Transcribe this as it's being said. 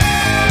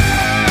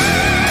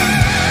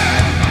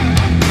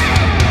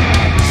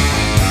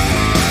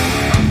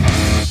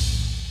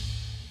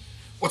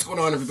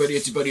on, everybody?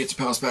 It's your buddy, it's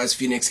your pal Spaz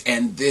Phoenix,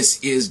 and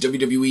this is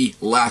WWE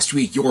Last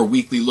Week, your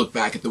weekly look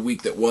back at the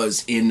week that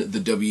was in the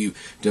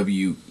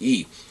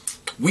WWE.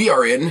 We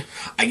are in,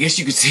 I guess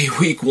you could say,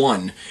 week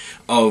one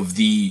of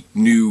the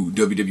new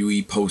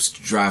WWE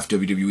post-draft,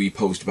 WWE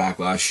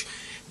post-backlash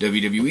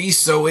WWE,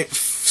 so it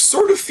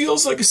sort of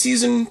feels like a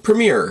season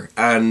premiere,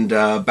 and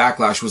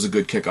Backlash was a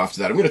good kickoff to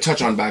that. I'm going to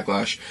touch on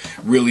Backlash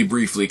really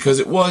briefly, because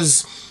it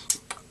was...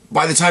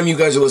 By the time you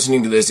guys are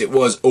listening to this, it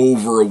was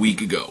over a week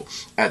ago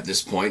at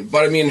this point.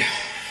 But, I mean,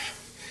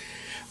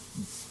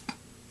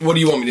 what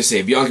do you want me to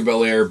say? Bianca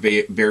Belair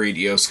buried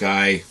Io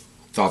Sky.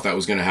 Thought that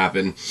was going to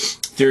happen.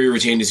 Theory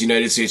retained his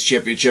United States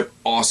Championship.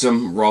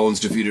 Awesome. Rollins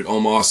defeated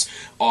Omos.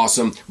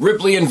 Awesome.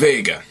 Ripley and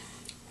Vega.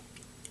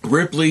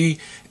 Ripley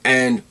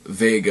and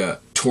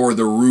Vega tore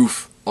the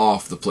roof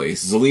off the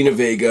place. Zelina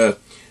Vega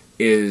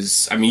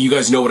is, I mean, you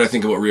guys know what I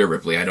think about Rhea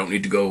Ripley. I don't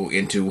need to go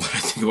into what I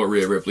think about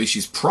Rhea Ripley.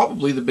 She's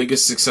probably the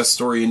biggest success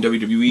story in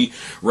WWE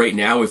right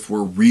now, if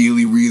we're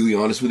really, really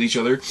honest with each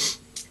other.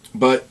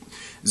 But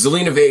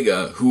Zelina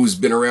Vega, who's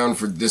been around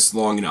for this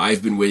long, and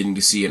I've been waiting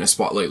to see in a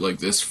spotlight like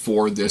this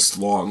for this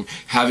long,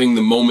 having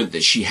the moment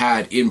that she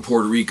had in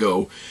Puerto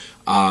Rico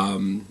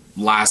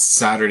last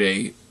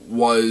Saturday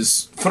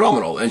was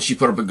phenomenal, and she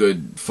put up a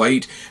good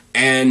fight.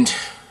 And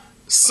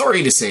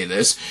sorry to say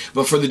this,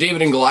 but for the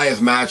David and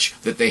Goliath match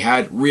that they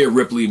had, Rhea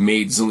Ripley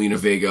made Zelina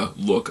Vega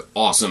look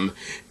awesome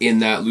in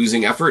that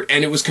losing effort,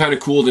 and it was kind of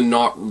cool to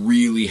not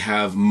really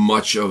have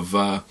much of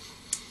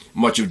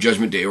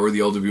Judgment Day or the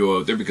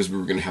LWO out there, because we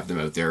were going to have them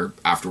out there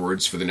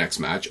afterwards for the next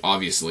match,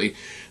 obviously.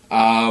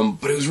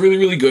 But it was really,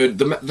 really good.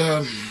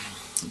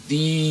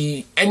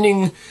 The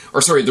ending,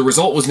 or sorry, the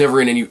result was never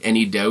in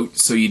any doubt,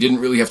 so you didn't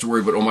really have to worry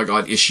about, oh my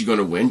god, is she going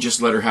to win?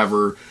 Just let her have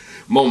her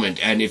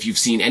moment. And if you've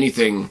seen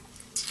anything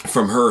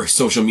from her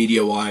social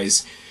media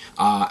wise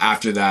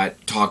after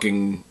that,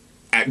 talking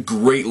at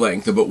great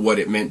length about what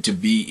it meant to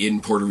be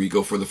in Puerto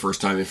Rico for the first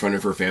time in front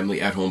of her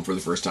family at home for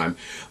the first time.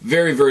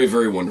 Very, very,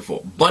 very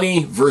wonderful.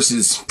 Bunny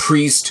versus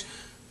Priest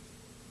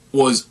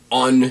was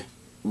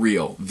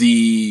unreal.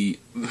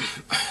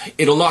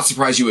 It'll not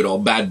surprise you at all,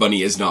 Bad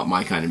Bunny is not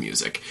my kind of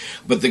music.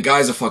 But the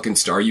guy's a fucking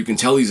star. You can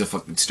tell he's a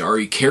fucking star.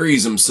 He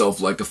carries himself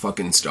like a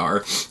fucking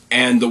star.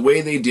 And the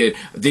way they did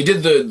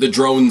the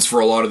drones for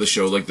a lot of the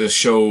show, like the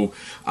show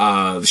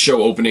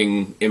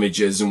opening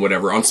images and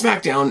whatever, on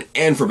SmackDown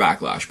and for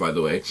Backlash, by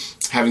the way.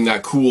 Having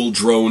that cool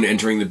drone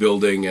entering the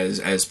building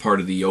as part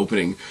of the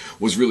opening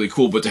was really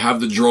cool. But to have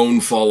the drone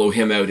follow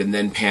him out and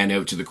then pan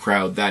out to the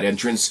crowd, that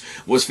entrance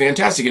was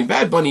fantastic. And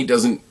Bad Bunny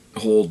doesn't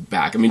hold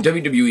back. I mean,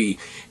 WWE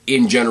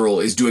in general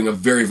is doing a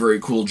very, very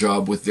cool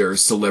job with their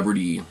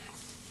celebrity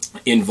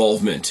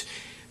involvement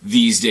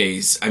these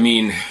days. I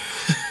mean,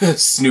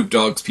 Snoop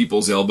Dogg's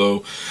People's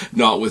Elbow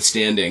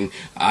notwithstanding.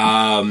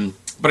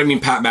 But I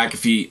mean, Pat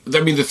McAfee,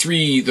 I mean, the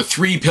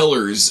three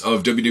pillars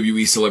of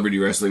WWE celebrity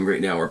wrestling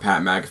right now are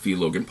Pat McAfee,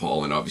 Logan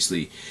Paul, and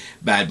obviously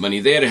Bad Bunny.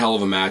 They had a hell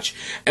of a match.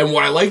 And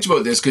what I liked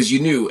about this, because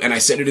you knew, and I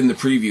said it in the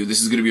preview,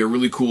 this is going to be a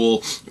really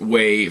cool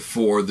way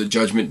for the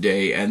Judgment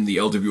Day and the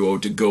LWO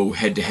to go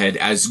head-to-head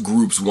as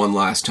groups one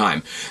last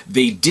time.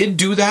 They did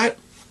do that,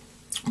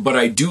 but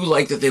I do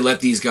like that they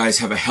let these guys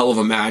have a hell of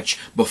a match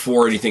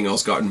before anything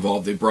else got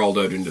involved. They brawled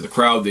out into the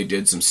crowd, they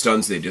did some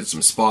stunts, they did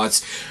some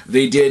spots,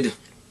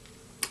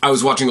 I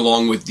was watching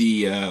along with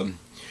the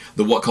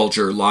What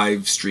Culture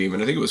live stream,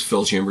 and I think it was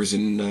Phil Chambers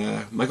and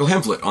Michael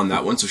Hemflet on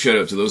that one, so shout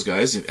out to those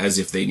guys, as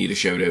if they need a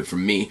shout out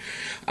from me.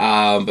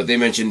 But they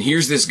mentioned,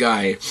 here's this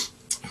guy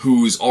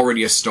who's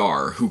already a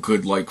star, who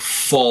could, like,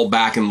 fall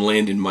back and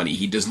land in money.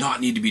 He does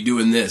not need to be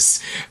doing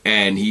this,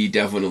 and he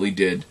definitely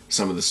did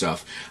some of the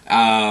stuff.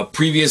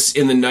 Previous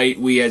in the night,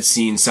 we had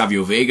seen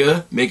Savio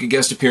Vega make a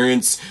guest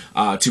appearance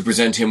to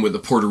present him with a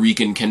Puerto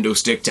Rican kendo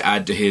stick to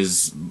add to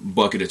his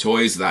bucket of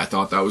toys. I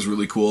thought that was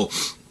really cool.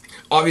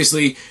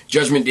 Obviously,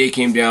 Judgment Day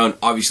came down.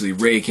 Obviously,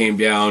 Rey came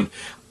down.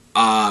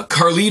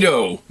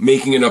 Carlito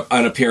making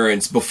an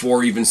appearance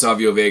before even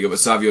Savio Vega, but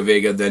Savio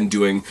Vega then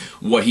doing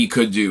what he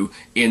could do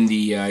in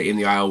the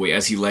aisleway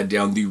as he led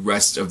down the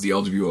rest of the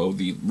LWO,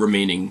 the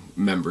remaining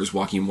members,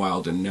 Joaquin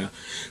Wilde and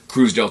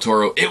Cruz del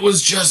Toro. It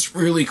was just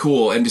really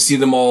cool, and to see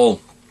them all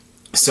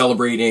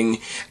celebrating,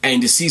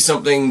 and to see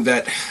something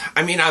that,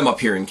 I mean, I'm up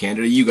here in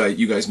Canada. You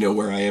guys know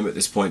where I am at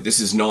this point.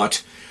 This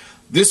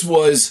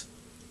was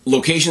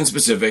location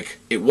specific.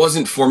 It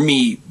wasn't for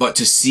me, but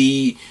to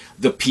see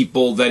the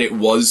people that it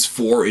was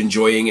for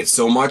enjoying it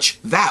so much,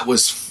 that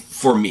was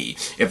for me,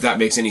 if that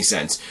makes any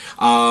sense.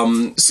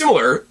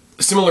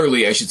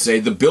 Similarly, I should say,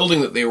 the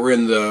building that they were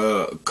in,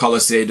 the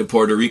Coliseo de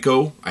Puerto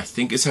Rico, I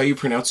think is how you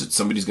pronounce it.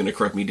 Somebody's going to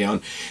correct me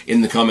down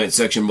in the comment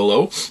section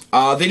below.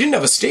 They didn't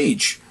have a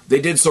stage.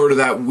 They did sort of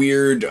that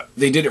weird,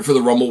 they did it for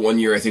the Rumble one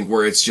year, I think,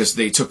 where it's just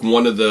they took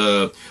one of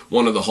the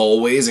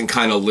hallways and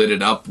kind of lit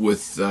it up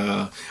with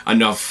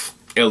enough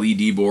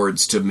LED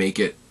boards to make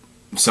it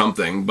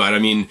something. But I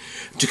mean,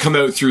 to come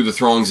out through the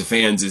throngs of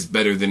fans is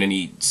better than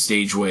any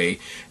stage way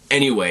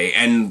anyway.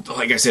 And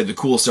like I said, the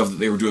cool stuff that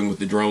they were doing with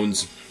the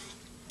drones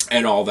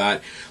and all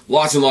that.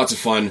 Lots and lots of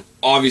fun.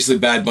 Obviously,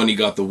 Bad Bunny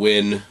got the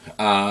win.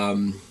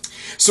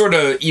 Sort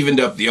of evened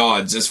up the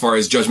odds as far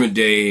as Judgment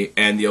Day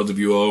and the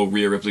LWO.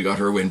 Rhea Ripley got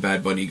her win.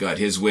 Bad Bunny got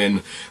his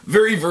win.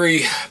 Very,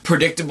 very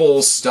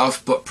predictable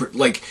stuff, but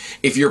like,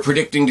 if you're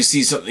predicting to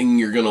see something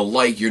you're gonna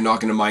like, you're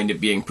not gonna mind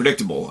it being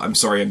predictable. I'm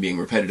sorry, I'm being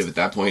repetitive at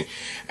that point.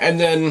 And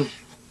then,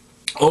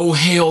 oh,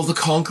 hail the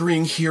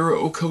conquering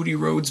hero, Cody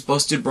Rhodes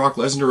busted Brock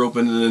Lesnar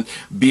open and then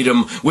beat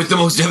him with the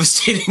most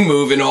devastating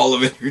move in all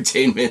of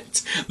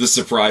entertainment, the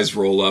surprise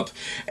roll-up.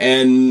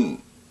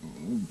 And,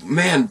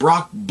 man,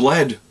 Brock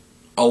bled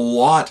a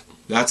lot.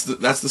 That's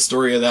the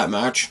story of that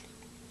match.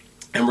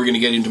 And we're going to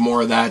get into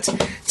more of that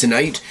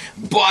tonight.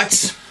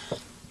 But,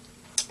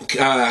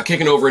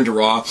 kicking over into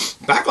Raw,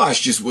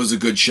 Backlash just was a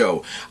good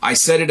show. I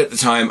said it at the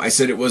time. I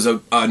said it was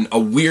a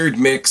weird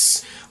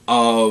mix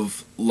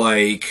of,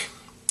 like,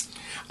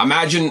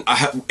 imagine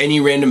any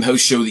random house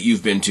show that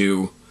you've been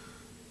to,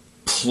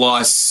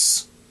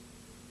 plus,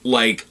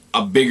 like,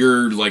 a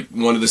bigger, like,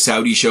 one of the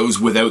Saudi shows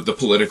without the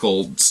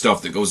political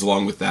stuff that goes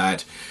along with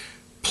that,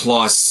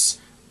 plus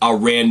a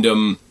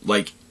random,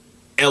 like,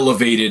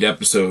 elevated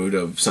episode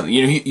of something.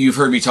 You know, you've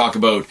heard me talk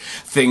about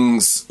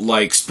things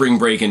like Spring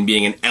Break and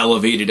being an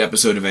elevated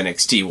episode of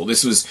NXT. Well,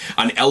 this was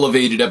an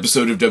elevated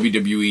episode of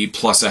WWE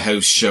plus a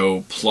house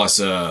show plus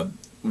a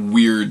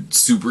weird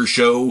super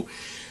show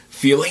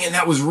feeling, and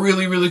that was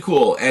really, really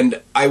cool.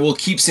 And I will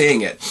keep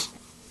saying it.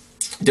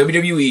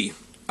 WWE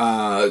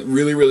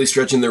really, really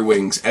stretching their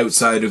wings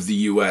outside of the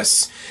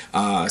US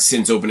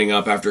since opening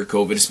up after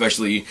COVID,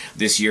 especially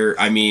this year.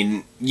 I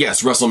mean,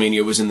 yes,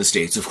 WrestleMania was in the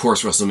States. Of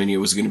course, WrestleMania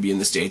was going to be in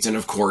the States. And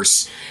of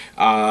course,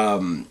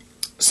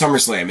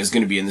 SummerSlam is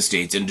going to be in the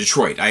States, in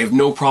Detroit. I have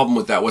no problem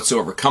with that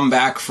whatsoever. Come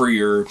back for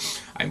your,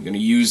 I'm going to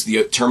use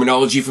the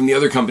terminology from the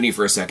other company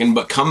for a second,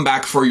 but come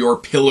back for your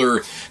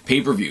pillar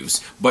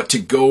pay-per-views. But to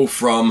go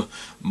from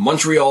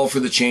Montreal for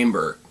the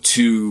Chamber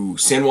to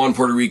San Juan,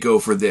 Puerto Rico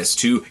for this,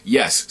 to,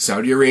 yes,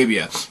 Saudi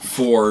Arabia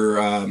for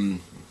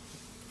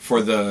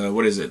the,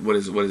 what is it,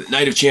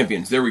 Night of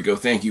Champions, there we go,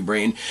 thank you,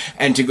 brain,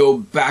 and to go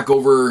back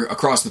over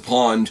across the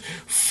pond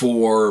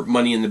for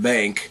Money in the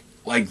Bank.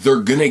 Like,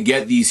 they're gonna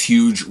get these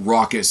huge,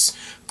 raucous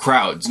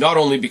crowds, not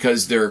only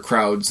because they're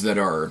crowds that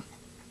are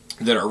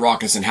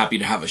raucous and happy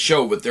to have a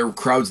show, but they're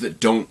crowds that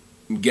don't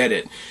get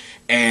it.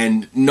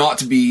 And not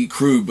to be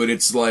crude, but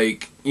it's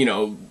like, you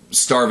know,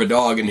 starve a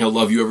dog and he'll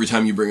love you every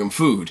time you bring him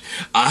food.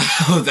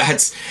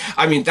 That's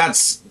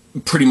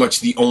pretty much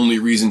the only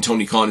reason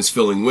Tony Khan is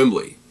filling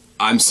Wembley.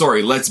 I'm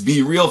sorry, let's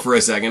be real for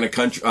a second.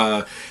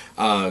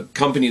 A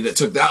company that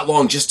took that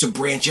long just to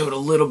branch out a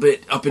little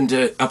bit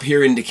up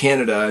here into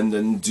Canada and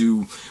then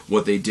do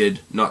what they did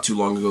not too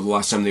long ago, the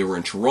last time they were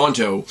in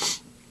Toronto.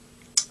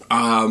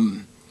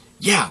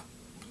 Yeah,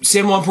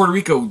 San Juan, Puerto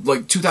Rico,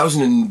 like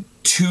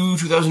 2002,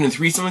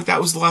 2003, something like that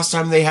was the last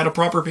time they had a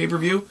proper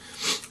pay-per-view.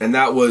 And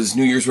that was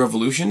New Year's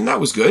Revolution, and that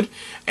was good.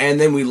 And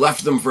then we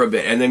left them for a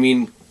bit. And I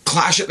mean,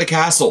 Clash at the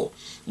Castle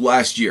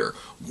last year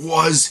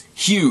was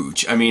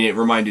huge. I mean, it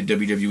reminded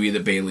WWE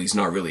that Bayley's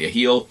not really a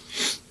heel.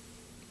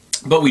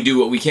 But we do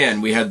what we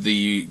can. We had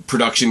the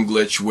production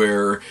glitch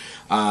where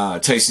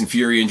Tyson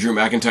Fury and Drew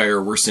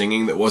McIntyre were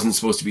singing that wasn't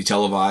supposed to be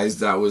televised.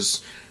 That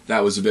was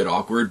a bit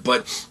awkward,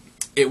 but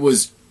it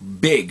was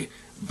big.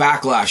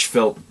 Backlash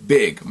felt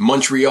big.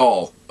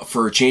 Montreal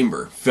for a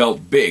Chamber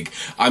felt big.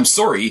 I'm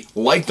sorry,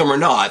 like them or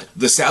not,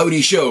 the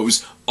Saudi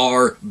shows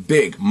are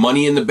big.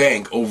 Money in the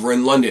Bank over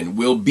in London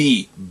will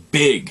be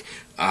big.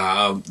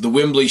 The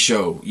Wembley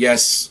show,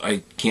 yes,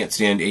 I can't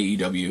stand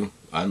AEW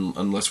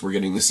unless we're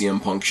getting the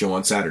CM Punk show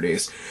on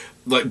Saturdays.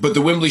 But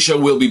the Wembley show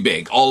will be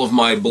big. All of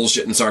my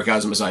bullshit and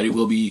sarcasm aside, it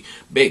will be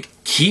big.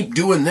 Keep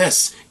doing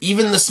this.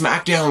 Even the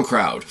SmackDown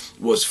crowd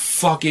was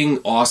fucking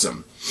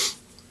awesome.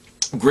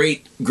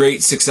 Great,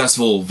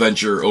 successful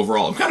venture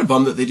overall. I'm kind of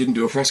bummed that they didn't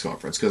do a press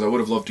conference, because I would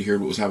have loved to hear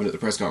what was happening at the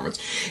press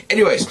conference.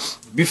 Anyways,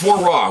 before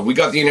Raw, we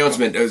got the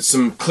announcement,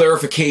 some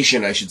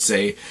clarification, I should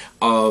say,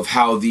 of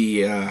how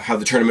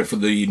the tournament for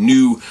the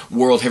new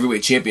World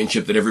Heavyweight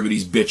Championship that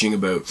everybody's bitching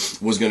about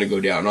was going to go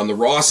down. On the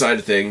Raw side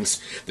of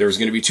things, there was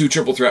going to be 2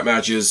 triple threat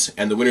matches,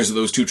 and the winners of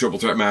those 2 triple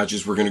threat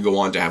matches were going to go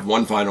on to have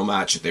one final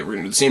match. They were going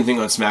to do the same thing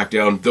on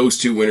SmackDown. Those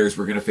 2 winners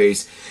were going to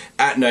face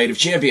at Night of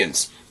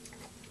Champions.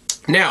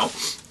 Now,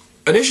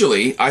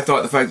 initially, I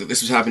thought the fact that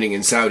this was happening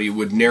in Saudi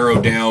would narrow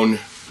down,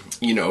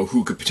 you know,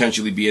 who could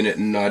potentially be in it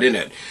and not in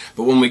it.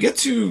 But when we get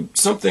to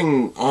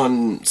something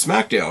on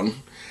SmackDown,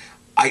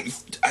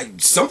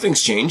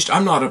 something's changed.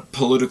 I'm not a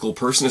political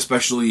person,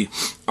 especially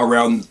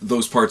around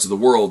those parts of the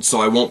world,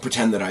 so I won't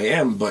pretend that I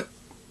am, but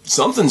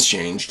something's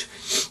changed.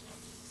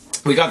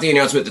 We got the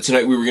announcement that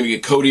tonight we were going to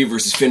get Cody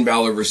versus Finn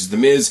Balor versus The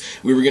Miz.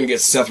 We were going to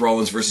get Seth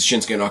Rollins versus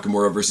Shinsuke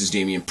Nakamura versus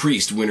Damian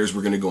Priest. Winners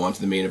were going to go on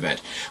to the main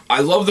event. I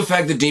love the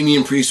fact that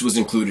Damian Priest was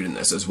included in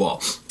this as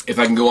well. If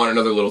I can go on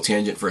another little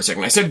tangent for a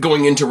second. I said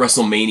going into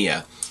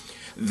WrestleMania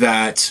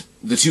that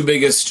the 2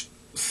 biggest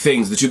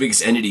things, the 2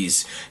 biggest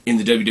entities in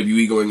the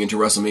WWE going into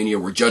WrestleMania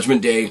were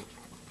Judgment Day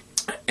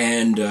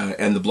and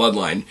the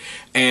Bloodline.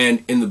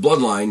 And in the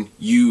Bloodline,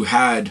 you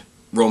had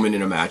Roman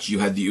in a match. You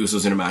had the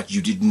Usos in a match.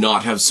 You did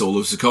not have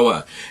Solo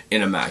Sikoa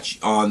in a match.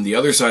 On the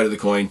other side of the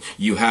coin,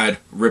 you had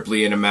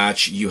Ripley in a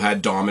match. You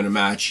had Dom in a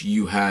match.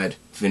 You had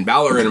Finn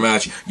Balor in a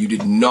match. You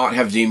did not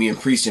have Damian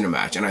Priest in a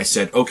match. And I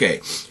said,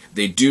 okay,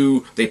 they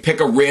pick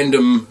a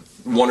random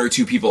one or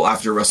two people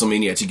after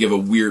WrestleMania to give a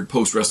weird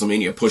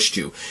post-WrestleMania push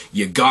to.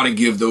 You gotta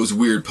give those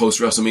weird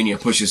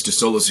post-WrestleMania pushes to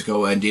Solo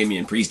Sikoa and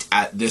Damian Priest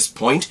at this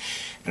point,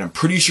 and I'm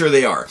pretty sure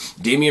they are.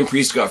 Damian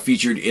Priest got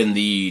featured in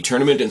the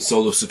tournament, and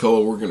Solo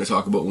Sikoa we're going to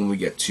talk about when we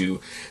get to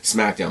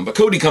SmackDown. But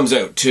Cody comes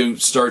out to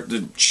start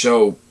the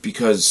show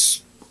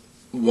because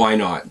why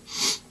not?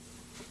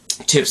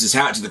 Tips his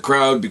hat to the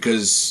crowd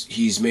because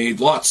he's made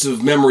lots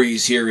of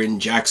memories here in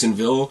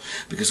Jacksonville,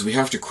 because we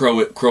have to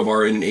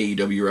crowbar in an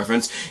AEW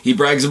reference. He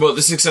brags about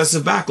the success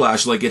of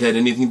Backlash like it had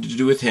anything to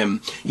do with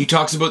him. He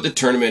talks about the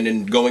tournament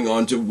and going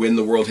on to win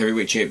the World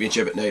Heavyweight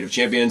Championship at Night of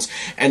Champions,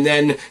 and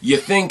then you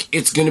think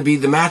it's going to be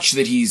the match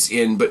that he's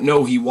in, but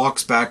no, he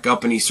walks back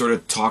up and he sort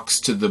of talks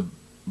to the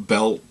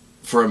belt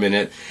for a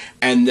minute,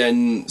 and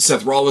then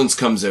Seth Rollins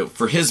comes out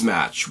for his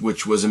match,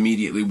 which was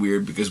immediately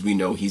weird because we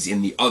know he's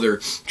in the other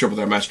Triple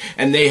Threat match,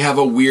 and they have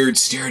a weird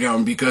stare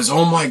down because,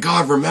 oh my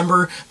god,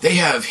 remember? They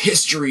have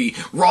history.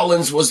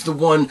 Rollins was the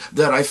one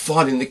that I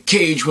fought in the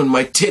cage when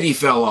my titty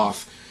fell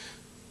off.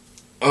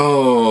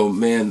 Oh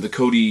man, the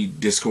Cody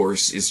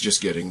discourse is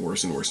just getting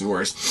worse and worse and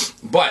worse.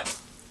 But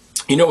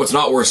you know what's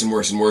not worse and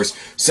worse and worse?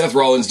 Seth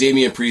Rollins,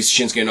 Damian Priest,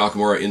 Shinsuke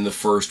Nakamura in the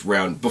first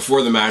round.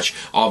 Before the match,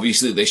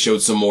 obviously they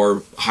showed some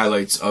more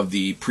highlights of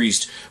the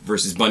Priest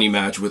versus Bunny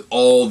match with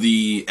all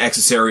the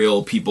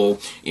accessorial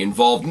people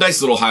involved. Nice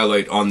little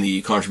highlight on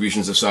the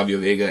contributions of Savio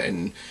Vega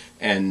and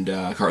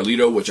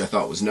Carlito, which I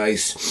thought was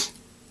nice.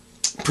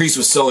 Priest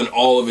was selling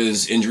all of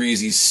his injuries.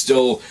 He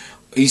still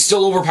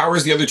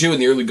overpowers the other two in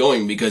the early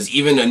going, because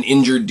even an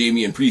injured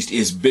Damian Priest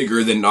is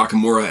bigger than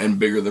Nakamura and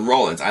bigger than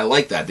Rollins. I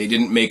like that. They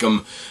didn't make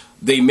him...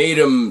 They made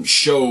him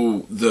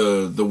show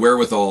the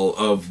wherewithal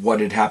of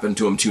what had happened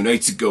to him 2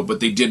 nights ago, but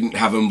they didn't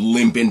have him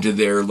limp into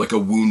there like a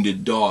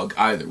wounded dog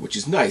either, which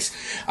is nice.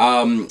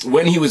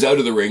 When he was out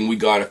of the ring, we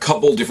got a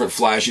couple different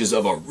flashes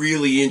of a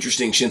really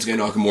interesting Shinsuke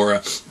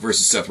Nakamura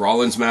versus Seth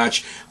Rollins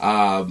match.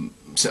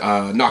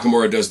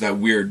 Nakamura does that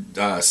weird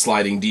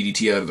sliding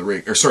DDT out of the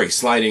ring, or sorry,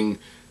 sliding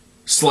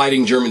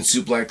German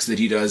suplex that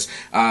he does,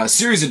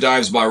 series of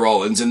dives by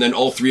Rollins, and then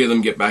all three of them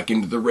get back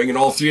into the ring, and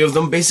all three of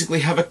them basically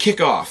have a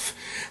kickoff.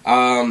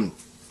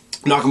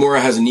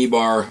 Nakamura has a knee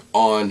bar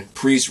on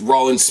Priest.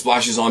 Rollins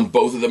splashes on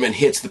both of them and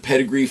hits the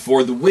pedigree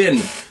for the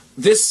win.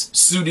 This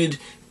suited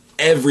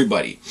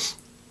everybody.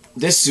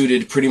 This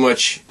suited pretty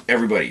much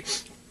everybody,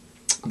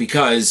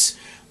 because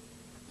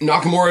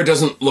Nakamura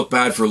doesn't look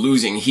bad for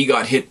losing. He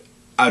got hit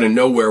out of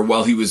nowhere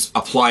while he was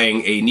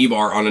applying a knee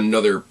bar on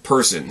another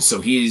person,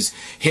 so his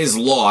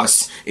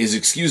loss is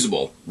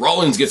excusable.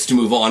 Rollins gets to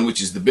move on,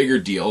 which is the bigger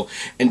deal,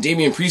 and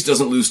Damian Priest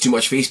doesn't lose too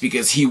much face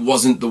because he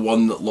wasn't the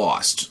one that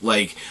lost.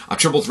 Like, a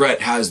triple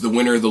threat has the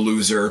winner, the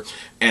loser,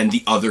 and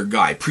the other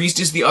guy. Priest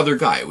is the other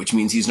guy, which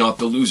means he's not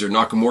the loser.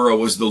 Nakamura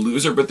was the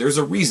loser, but there's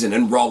a reason,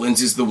 and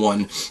Rollins is the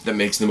one that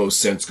makes the most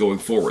sense going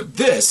forward.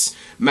 This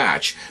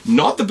match,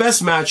 not the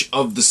best match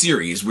of the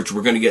series, which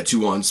we're going to get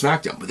to on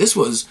SmackDown, but this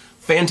was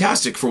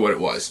fantastic for what it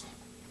was.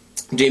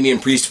 Damian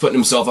Priest putting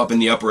himself up in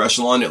the upper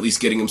echelon, at least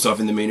getting himself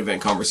in the main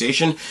event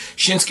conversation.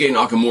 Shinsuke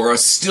Nakamura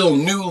still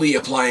newly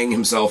applying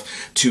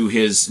himself to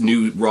his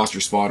new roster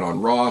spot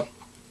on Raw.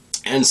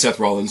 And Seth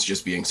Rollins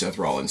just being Seth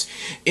Rollins.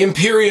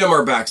 Imperium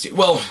are backstage.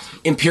 Well,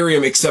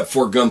 Imperium, except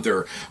for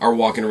Gunther, are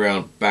walking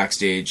around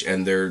backstage,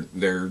 and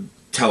they're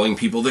telling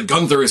people that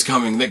Gunther is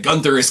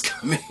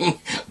coming,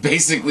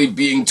 basically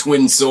being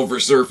twin Silver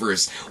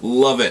Surfers.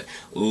 Love it.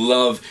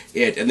 Love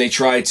it. And they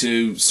try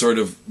to sort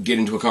of get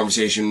into a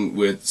conversation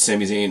with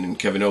Sami Zayn and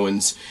Kevin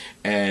Owens,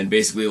 and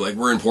basically like,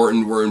 we're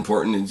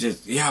important, and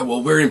just, yeah,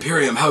 well, we're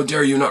Imperium, how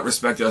dare you not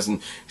respect us?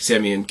 And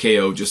Sami and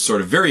KO just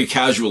sort of very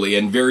casually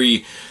and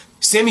very...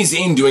 Sami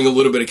Zayn doing a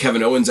little bit of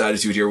Kevin Owens'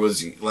 attitude here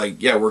was like,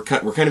 yeah, we're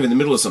kind of in the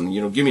middle of something,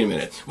 give me a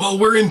minute. Well,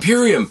 we're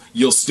Imperium.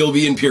 You'll still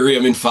be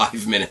Imperium in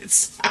 5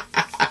 minutes.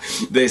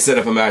 They set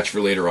up a match for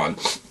later on.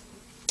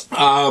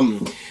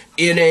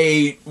 In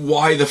a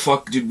why the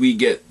fuck did we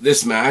get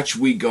this match,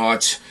 we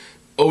got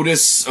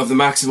Otis of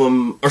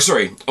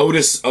the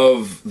Otis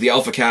of the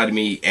Alpha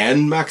Academy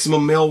and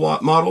Maximum Male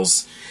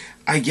Models,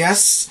 I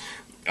guess.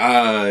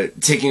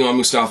 Taking on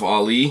Mustafa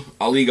Ali.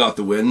 Ali got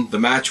the win. The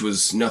match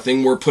was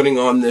nothing. We're putting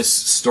on this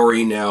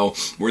story now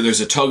where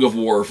there's a tug of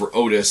war for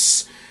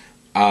Otis.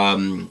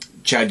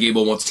 Chad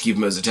Gable wants to keep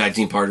him as a tag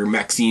team partner.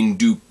 Maxine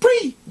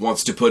Dupree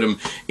wants to put him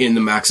in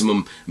the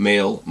Maximum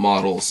Male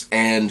Models.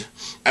 And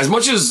as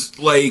much as,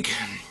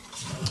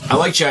 I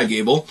like Chad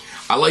Gable,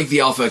 I like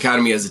the Alpha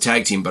Academy as a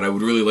tag team, but I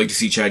would really like to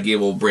see Chad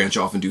Gable branch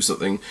off and do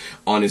something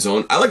on his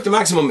own. I like the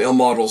Maximum Male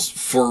Models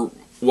for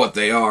what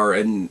they are,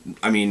 and,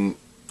 I mean...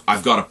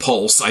 I've got a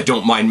pulse. I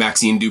don't mind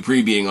Maxine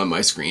Dupree being on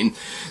my screen,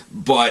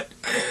 but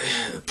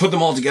put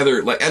them all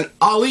together, and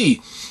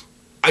Ali,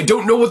 I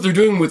don't know what they're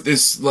doing with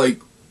this,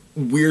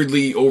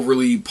 weirdly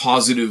overly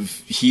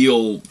positive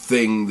heel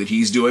thing that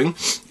he's doing.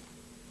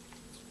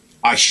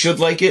 I should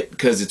like it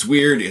because it's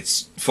weird,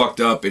 it's fucked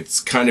up, it's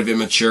kind of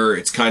immature,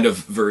 it's kind of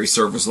very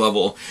surface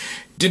level.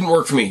 Didn't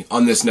work for me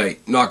on this night,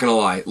 not gonna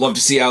lie. Love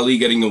to see Ali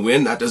getting the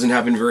win. That doesn't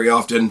happen very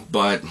often,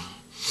 but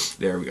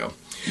there we go.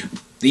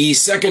 The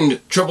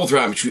second triple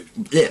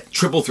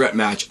threat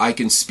match, I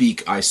can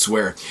speak, I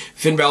swear.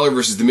 Finn Balor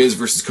versus The Miz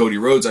versus Cody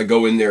Rhodes. I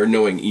go in there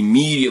knowing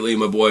immediately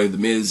my boy The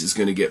Miz is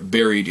going to get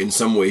buried in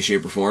some way,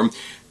 shape, or form.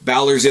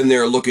 Balor's in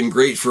there looking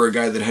great for a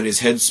guy that had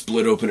his head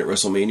split open at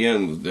WrestleMania.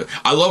 And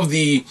I love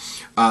the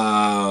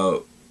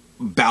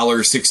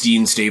Balor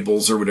 16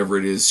 staples or whatever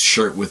it is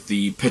shirt with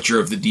the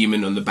picture of the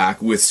demon on the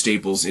back with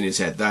staples in his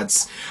head.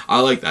 I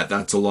like that.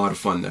 That's a lot of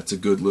fun. That's a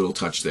good little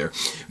touch there.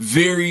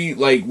 Very,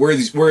 like,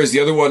 whereas the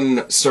other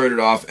one started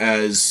off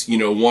as, you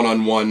know,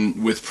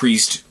 one-on-one with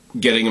Priest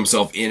getting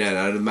himself in and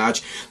out of the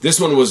match, this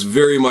one was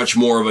very much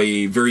more of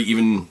a very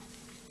even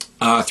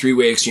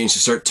three-way exchange to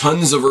start.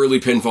 Tons of early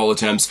pinfall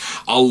attempts.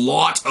 A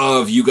lot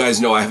of, you guys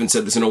know, I haven't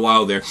said this in a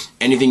while there,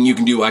 anything you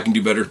can do, I can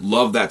do better.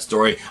 Love that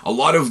story. A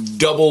lot of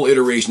double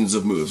iterations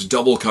of moves.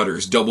 Double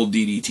cutters, double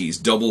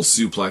DDTs, double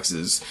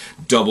suplexes,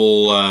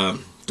 double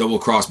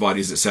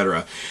crossbodies,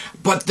 etc.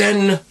 But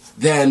then,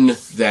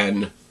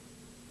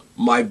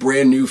 my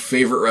brand new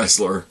favorite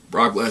wrestler,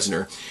 Brock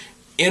Lesnar,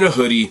 in a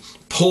hoodie,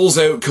 pulls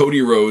out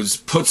Cody Rhodes,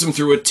 puts him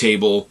through a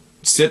table,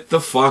 sit the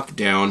fuck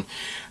down.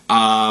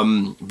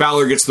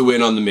 Balor gets the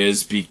win on The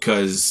Miz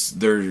because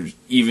they're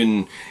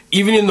even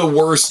in the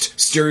worst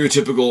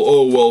stereotypical,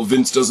 oh, well,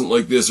 Vince doesn't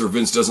like this or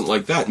Vince doesn't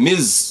like that,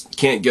 Miz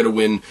can't get a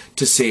win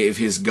to save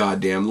his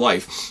goddamn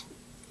life.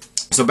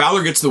 So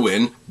Balor gets the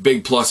win,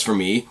 big plus for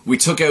me. We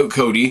took out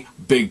Cody,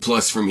 big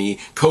plus for me.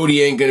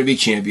 Cody ain't gonna be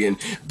champion,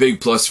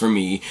 big plus for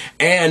me.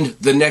 And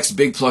the next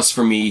big plus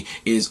for me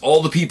is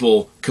all the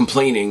people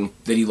complaining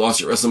that he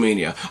lost at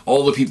WrestleMania.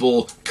 All the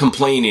people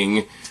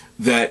complaining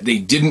that they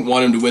didn't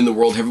want him to win the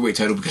World Heavyweight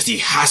title because he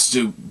has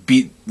to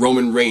beat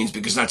Roman Reigns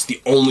because that's the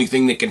only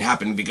thing that can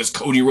happen because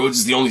Cody Rhodes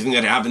is the only thing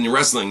that happened in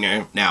wrestling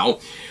now,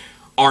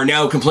 are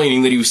now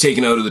complaining that he was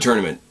taken out of the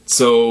tournament.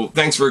 So,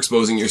 thanks for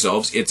exposing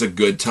yourselves. It's a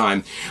good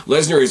time.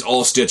 Lesnar is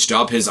all stitched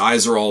up. His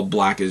eyes are all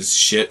black as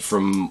shit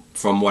from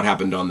what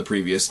happened on the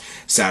previous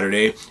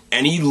Saturday.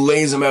 And he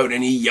lays him out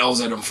and he yells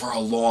at him for a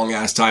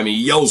long-ass time. He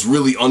yells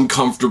really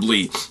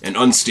uncomfortably and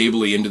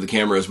unstably into the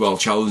camera as well,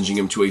 challenging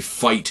him to a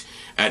fight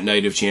at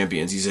Night of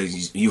Champions. He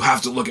says, you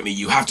have to look at me.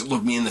 You have to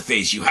look me in the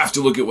face. You have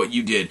to look at what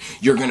you did.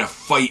 You're going to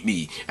fight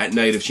me at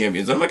Night of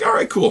Champions. And I'm like, all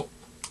right, cool.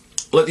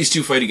 Let these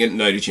two fight again at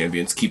Night of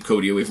Champions. Keep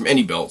Cody away from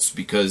any belts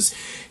because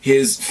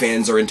his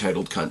fans are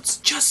entitled cunts.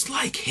 Just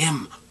like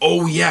him.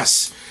 Oh,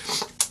 yes.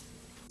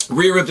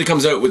 Rhea Ripley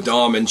comes out with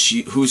Dom and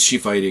who's she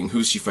fighting?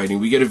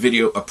 We get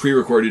a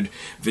pre-recorded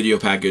video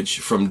package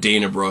from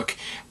Dana Brooke.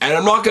 And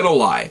I'm not gonna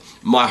lie,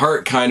 my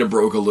heart kind of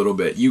broke a little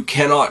bit. You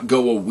cannot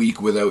go a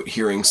week without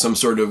hearing some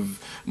sort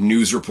of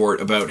news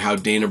report about how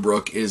Dana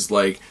Brooke is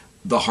like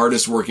the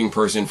hardest working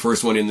person,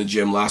 first one in the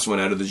gym, last one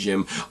out of the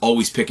gym,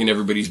 always picking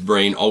everybody's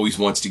brain, always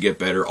wants to get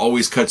better,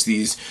 always cuts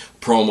these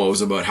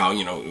promos about how,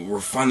 you know, we're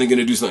finally going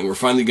to do something, we're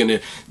finally going to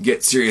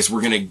get serious,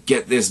 we're going to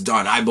get this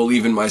done, I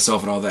believe in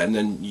myself and all that, and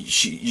then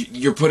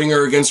you're putting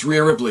her against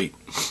Rhea Ripley,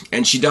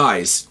 and she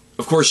dies.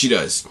 Of course she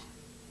does.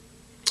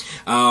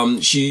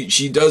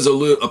 She does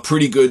a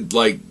pretty good,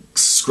 like,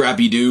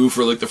 scrappy-do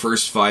for like the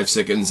first 5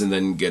 seconds and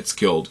then gets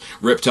killed.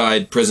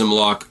 Riptide, Prism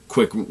Lock,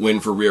 quick win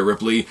for Rhea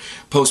Ripley.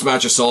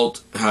 Post-match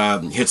assault,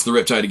 hits the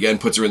Riptide again,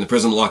 puts her in the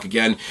Prism Lock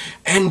again,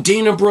 and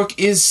Dana Brooke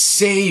is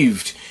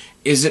saved.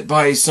 Is it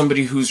by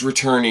somebody who's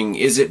returning?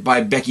 Is it by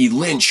Becky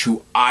Lynch,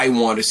 who I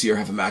want to see her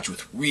have a match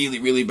with really,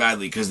 really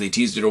badly because they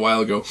teased it a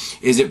while ago?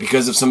 Is it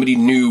because of somebody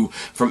new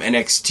from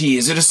NXT?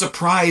 Is it a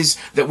surprise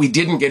that we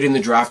didn't get in the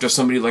draft of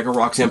somebody like a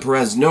Roxanne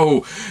Perez?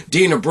 No,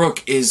 Dana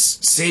Brooke is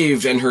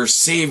saved and her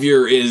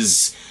savior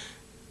is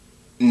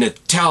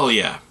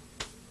Natalya.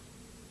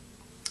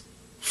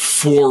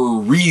 For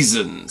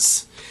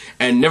reasons.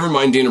 And never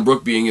mind Dana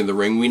Brooke being in the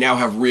ring, we now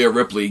have Rhea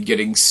Ripley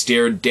getting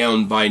stared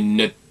down by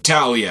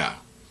Natalya.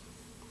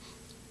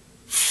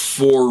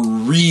 For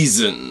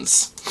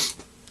reasons.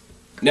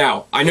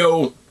 Now, I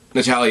know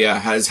Natalya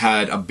has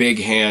had a big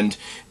hand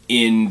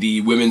in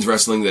the women's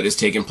wrestling that has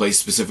taken place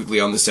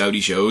specifically on the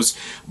Saudi shows,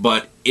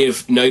 but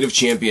if Night of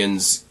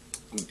Champions,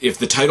 if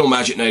the title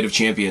match at Night of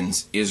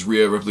Champions is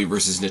Rhea Ripley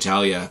versus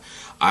Natalya,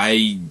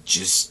 I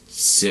just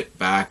sit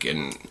back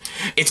and...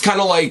 It's kind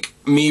of like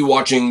me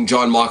watching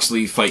Jon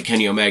Moxley fight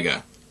Kenny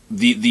Omega.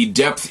 The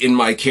depth in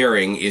my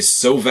caring is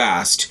so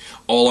vast,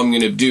 all I'm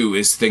going to do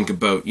is think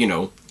about, you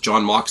know,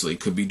 Jon Moxley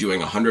could be doing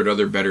 100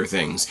 other better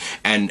things.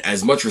 And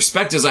as much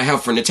respect as I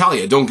have for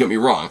Natalya, don't get me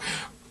wrong,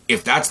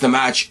 if that's the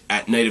match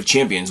at Night of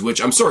Champions, which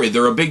I'm sorry,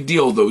 they're a big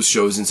deal, those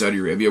shows in Saudi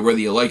Arabia, whether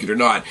you like it or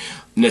not,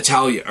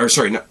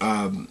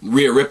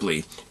 Rhea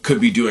Ripley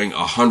could be doing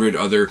 100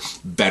 other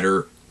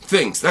better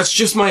things. That's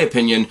just my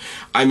opinion.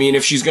 I mean,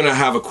 if she's going to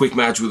have a quick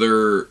match with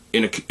her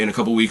in a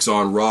couple weeks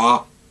on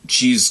Raw,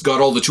 she's got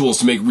all the tools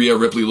to make Rhea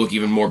Ripley look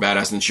even more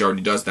badass than she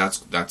already does.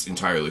 That's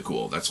entirely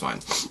cool. That's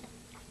fine.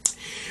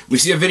 We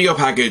see a video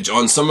package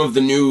on some of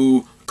the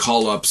new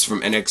call-ups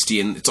from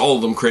NXT, and it's all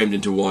of them crammed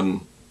into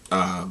one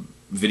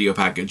video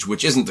package,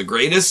 which isn't the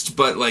greatest,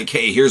 but like,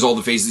 hey, here's all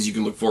the faces you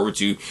can look forward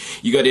to.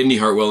 You got Indy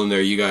Hartwell in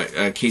there, you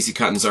got Casey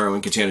Catanzaro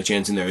and Katana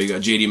Chance in there, you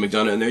got JD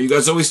McDonough in there, you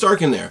got Zoe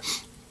Stark in there.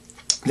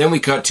 Then we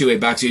cut to a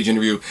backstage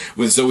interview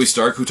with Zoe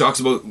Stark, who talks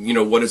about, you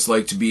know, what it's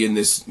like to be in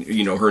this,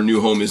 you know, her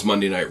new home is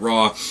Monday Night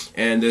Raw,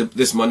 and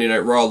this Monday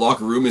Night Raw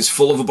locker room is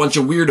full of a bunch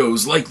of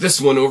weirdos like this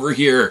one over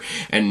here,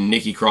 and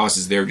Nikki Cross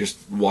is there just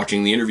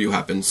watching the interview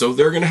happen, so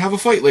they're gonna have a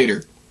fight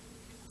later.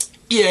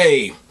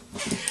 Yay!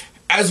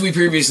 As we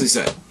previously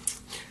said,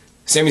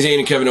 Sami Zayn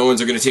and Kevin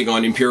Owens are going to take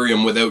on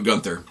Imperium without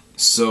Gunther.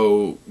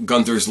 So,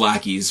 Gunther's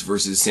lackeys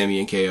versus Sami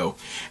and KO.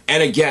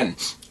 And again,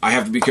 I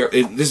have to be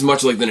careful. This is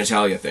much like the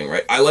Natalia thing,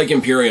 right? I like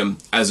Imperium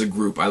as a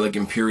group. I like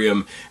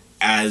Imperium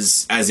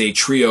as a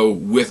trio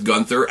with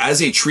Gunther.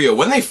 As a trio,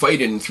 when they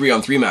fight in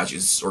 3-on-3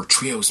 matches, or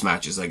trios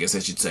matches, I guess I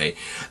should say,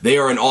 they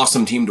are an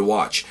awesome team to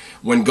watch.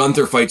 When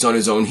Gunther fights on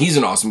his own, he's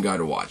an awesome guy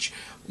to watch.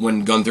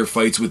 When Gunther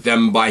fights with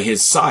them by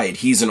his side,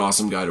 he's an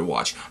awesome guy to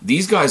watch.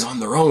 These guys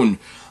on their own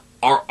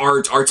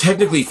are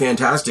technically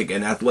fantastic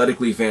and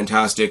athletically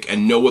fantastic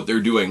and know what they're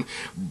doing,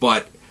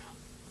 but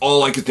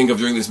all I could think of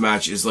during this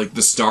match is like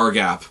the star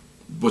gap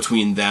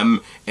between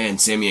them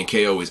and Sami and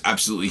KO is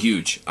absolutely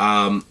huge.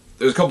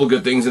 There's a couple of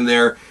good things in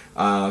there,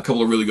 a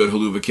couple of really good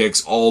haluva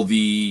kicks, all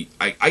the,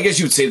 I guess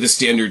you would say the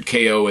standard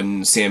KO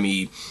and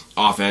Sami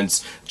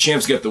offense.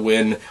 Champs get the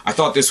win. I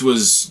thought this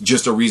was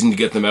just a reason to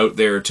get them out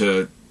there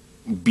to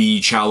be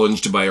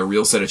challenged by a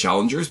real set of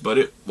challengers, but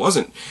it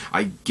wasn't.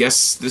 I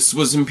guess this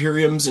was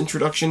Imperium's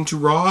introduction to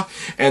Raw,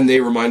 and they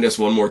remind us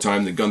one more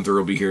time that Gunther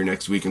will be here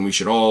next week, and we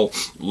should all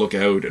look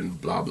out and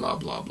blah, blah,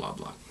 blah, blah,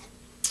 blah.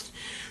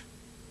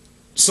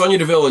 Sonya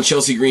Deville and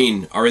Chelsea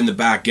Green are in the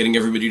back getting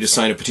everybody to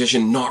sign a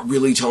petition, not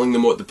really telling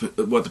them what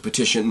the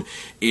petition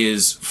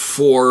is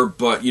for,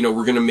 but, you know,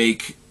 we're gonna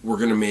make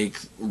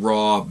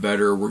Raw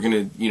better, we're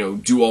gonna, you know,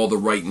 do all the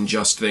right and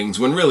just things,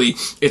 when really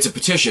it's a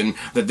petition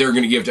that they're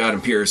gonna give to Adam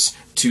Pearce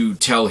to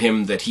tell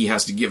him that he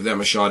has to give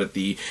them a shot at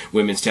the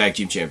Women's Tag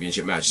Team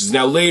Championship matches.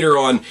 Now later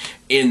on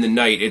in the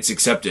night it's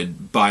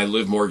accepted by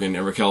Liv Morgan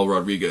and Raquel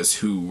Rodriguez,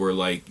 who were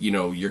like, you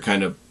know, you're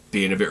kind of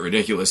being a bit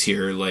ridiculous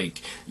here,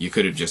 like, you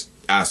could have just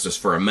asked us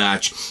for a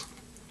match.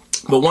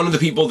 But one of the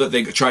people that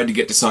they tried to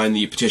get to sign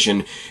the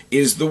petition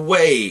is The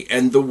Way,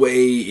 and The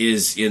Way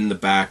is in the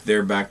back.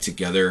 They're back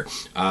together.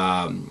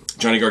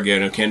 Johnny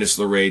Gargano, Candice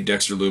LeRae,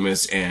 Dexter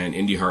Lumis, and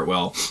Indy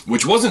Hartwell,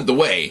 which wasn't The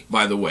Way,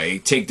 by the way.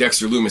 Take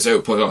Dexter Lumis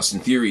out, put Austin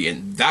Theory,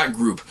 and that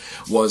group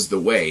was The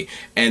Way.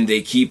 And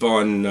they keep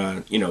on,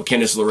 you know,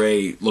 Candice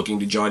LeRae looking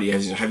to Johnny,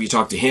 have you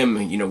talked to him?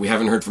 You know, we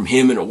haven't heard from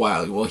him in a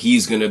while. Well,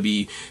 he's going to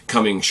be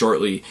coming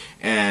shortly,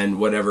 and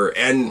whatever.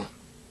 And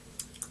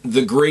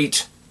the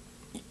great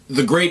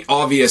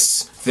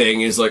obvious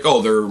thing is like,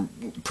 oh, they're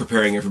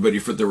preparing everybody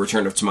for the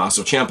return of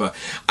Tommaso Ciampa.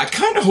 I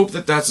kind of hope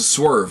that that's a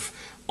swerve,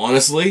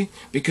 honestly,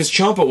 because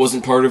Ciampa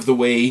wasn't part of The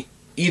Way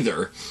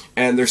either.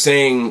 And they're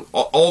saying,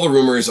 all the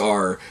rumors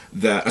are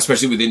that,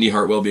 especially with Indy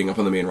Hartwell being up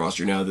on the main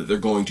roster now, that they're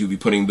going to be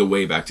putting The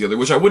Way back together,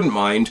 which I wouldn't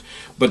mind,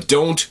 but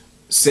don't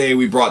say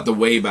we brought The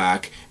Way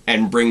back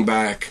and bring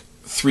back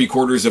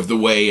 3/4 of The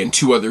Way and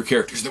 2 other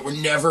characters that were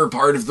never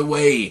part of The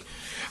Way.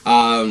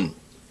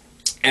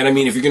 And I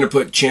mean, if you're going to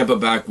put Ciampa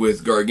back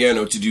with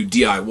Gargano to do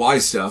DIY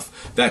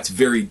stuff, that's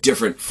very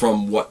different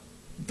from what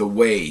The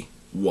Way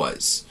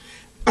was.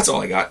 That's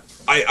all I got.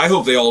 I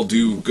hope they all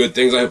do good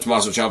things. I hope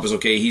Tommaso Ciampa's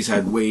okay. He's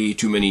had way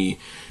too many,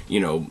 you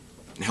know,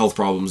 health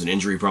problems and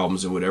injury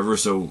problems and whatever.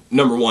 So,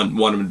 number one,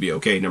 want him to be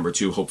okay. Number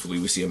two, hopefully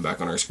we see him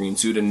back on our screen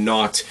soon and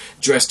not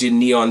dressed in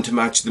neon to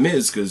match The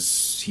Miz,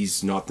 because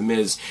he's not The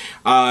Miz.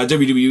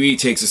 WWE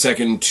takes a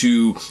second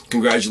to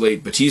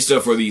congratulate Batista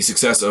for the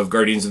success of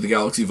Guardians of the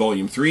Galaxy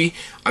Volume 3.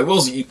 I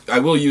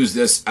will use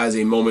this as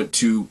a moment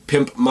to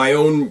pimp my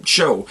own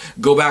show.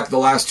 Go back the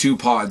last 2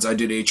 pods. I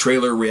did a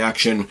trailer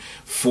reaction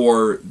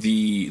for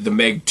the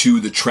Meg 2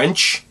 The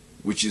Trench,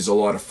 which is a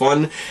lot of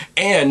fun.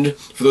 And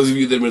for those of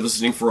you that have been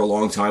listening for a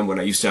long time, when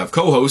I used to have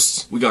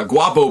co-hosts, we got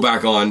Guapo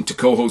back on to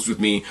co-host with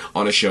me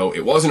on a show.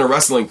 It wasn't a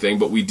wrestling thing,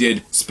 but we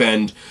did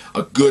spend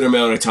a good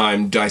amount of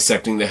time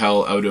dissecting the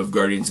hell out of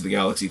Guardians of the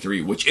Galaxy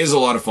 3, which is a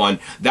lot of fun.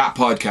 That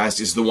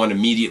podcast is the one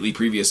immediately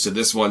previous to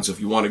this one, so if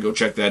you want to go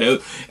check that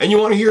out, and you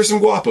want to hear some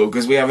Guapo,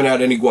 because we haven't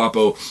had any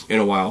Guapo in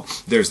a while,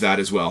 there's that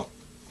as well.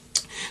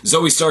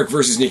 Zoe Stark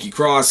versus Nikki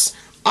Cross.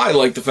 I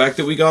like the fact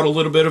that we got a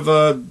little bit of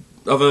a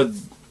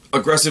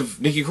aggressive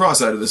Nikki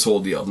Cross out of this whole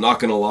deal, not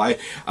gonna lie.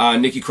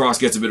 Nikki Cross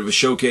gets a bit of a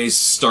showcase.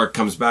 Stark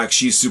comes back.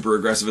 She's super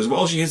aggressive as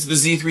well. She hits the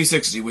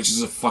Z360, which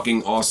is a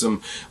fucking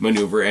awesome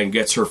maneuver, and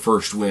gets her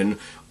first win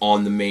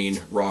on the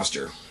main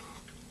roster.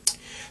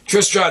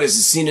 Trish Stratus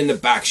is seen in the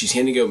back. She's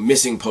handing out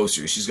missing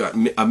posters. She's got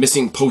a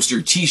missing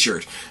poster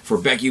t-shirt for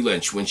Becky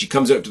Lynch. When she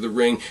comes out to the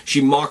ring,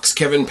 she mocks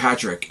Kevin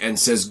Patrick and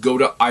says, go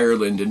to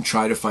Ireland and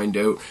try to find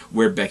out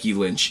where Becky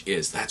Lynch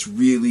is. That's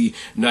really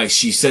nice.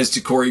 She says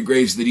to Corey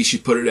Graves that he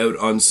should put it out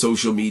on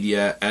social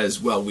media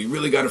as well. We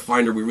really got to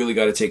find her. We really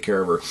got to take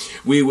care of her.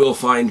 We will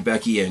find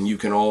Becky and you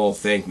can all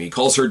thank me.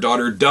 Calls her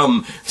daughter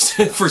dumb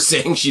for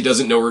saying she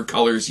doesn't know her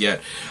colors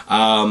yet.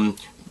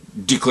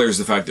 Declares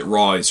the fact that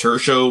Raw is her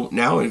show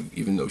now,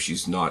 even though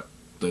she's not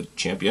the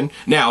champion.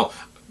 Now,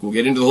 we'll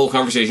get into the whole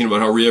conversation about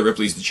how Rhea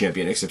Ripley's the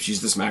champion, except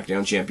she's the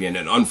SmackDown champion,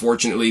 and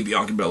unfortunately,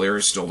 Bianca Belair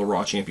is still the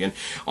Raw champion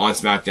on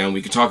SmackDown.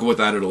 We can talk about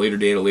that at a later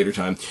date, at a later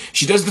time.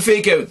 She does the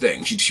fake-out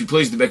thing. She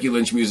plays the Becky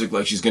Lynch music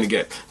like she's going to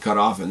get cut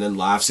off, and then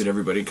laughs at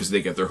everybody because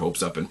they get their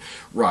hopes up, and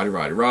rah,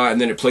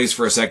 and then it plays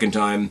for a second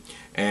time,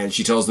 and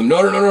she tells them,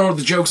 no,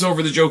 the joke's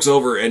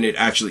over, and it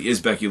actually is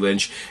Becky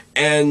Lynch,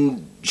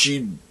 and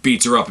she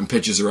beats her up and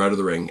pitches her out of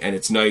the ring, and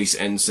it's nice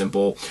and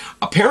simple.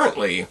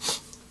 Apparently,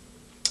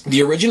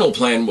 the original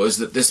plan was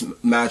that this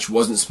match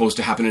wasn't supposed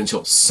to happen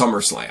until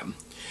SummerSlam.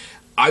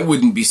 I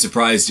wouldn't be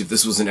surprised if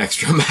this was an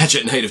extra match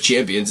at Night of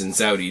Champions in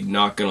Saudi,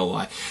 not gonna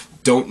lie.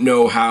 Don't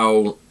know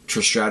how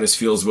Trish Stratus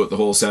feels about the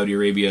whole Saudi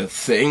Arabia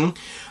thing.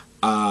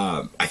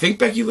 I think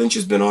Becky Lynch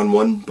has been on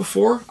one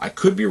before. I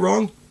could be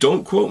wrong.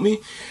 Don't quote me.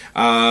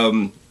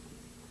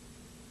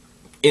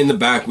 In the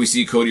back, we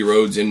see Cody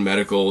Rhodes in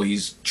medical.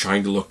 He's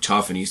trying to look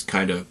tough, and he's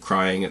kind of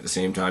crying at the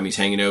same time. He's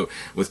hanging out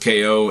with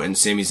KO and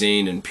Sami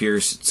Zayn and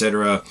Pierce,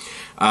 etc.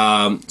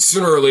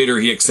 Sooner or later,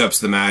 he accepts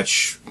the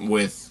match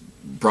with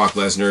Brock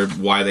Lesnar.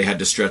 Why they had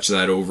to stretch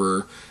that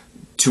over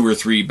 2 or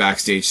 3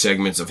 backstage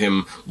segments of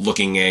him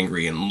looking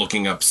angry and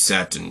looking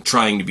upset and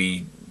trying to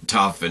be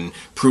tough and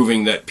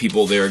proving that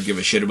people there give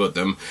a shit about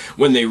them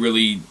when they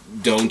really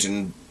don't,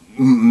 and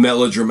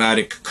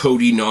melodramatic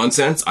Cody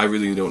nonsense. I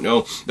really don't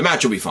know. The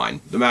match will be fine.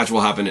 The match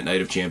will happen at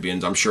Night of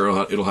Champions. I'm sure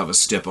it'll have a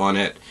stip on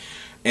it.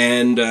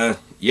 And,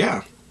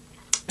 yeah.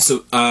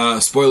 So,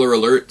 spoiler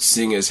alert,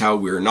 seeing as how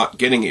we're not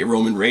getting a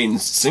Roman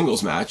Reigns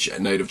singles match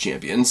at Night of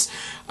Champions,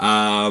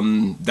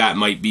 that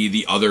might be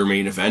the other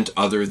main event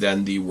other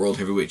than the World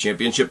Heavyweight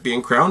Championship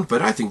being crowned,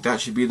 but I think that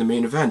should be the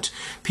main event.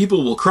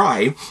 People will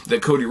cry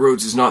that Cody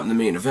Rhodes is not in the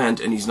main event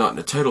and he's not in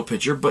a title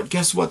picture, but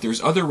guess what?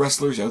 There's other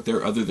wrestlers out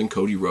there other than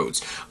Cody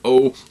Rhodes.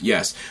 Oh,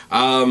 yes.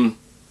 4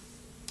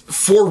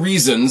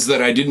 reasons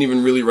that I didn't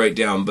even really write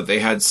down, but they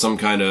had some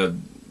kind of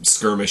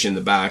skirmish in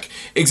the back.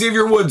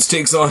 Xavier Woods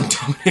takes on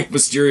Dominic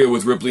Mysterio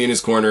with Ripley in his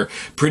corner.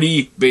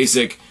 Pretty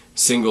basic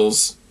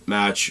singles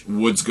match.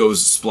 Woods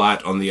goes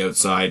splat on the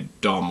outside.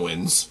 Dom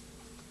wins.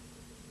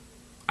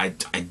 I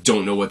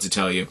don't know what to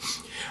tell you.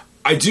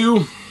 I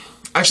do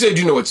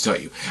know what to tell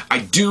you. I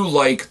do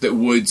like that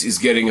Woods is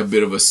getting a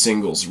bit of a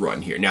singles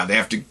run here. Now, they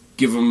have to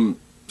give him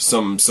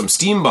some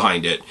steam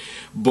behind it,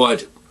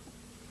 but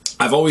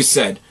I've always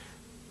said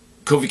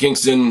Kofi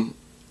Kingston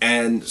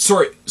and,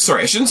 sorry,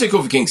 I shouldn't say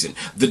Kofi Kingston.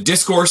 The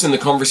discourse and the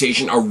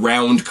conversation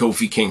around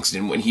Kofi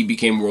Kingston when he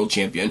became world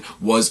champion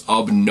was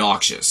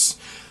obnoxious.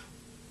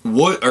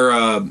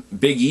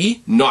 Big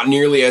E, not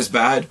nearly as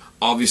bad,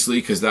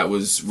 obviously, because that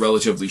was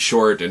relatively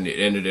short and it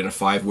ended in a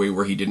 5-way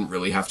where he didn't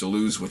really have to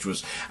lose, which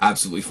was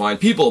absolutely fine.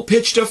 People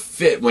pitched a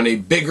fit when a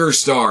bigger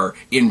star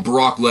in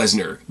Brock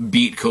Lesnar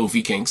beat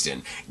Kofi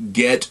Kingston.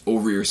 Get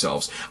over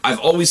yourselves. I've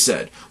always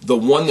said the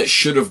one that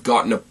should have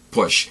gotten a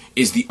push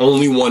is the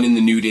only one in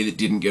the New Day that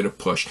didn't get a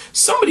push.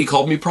 Somebody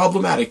called me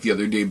problematic the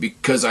other day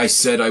because I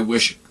said I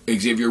wish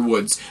Xavier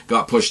Woods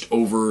got pushed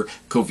over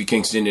Kofi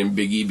Kingston and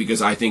Big E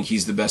because I think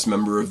he's the best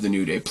member of the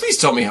New Day. Please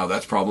tell me how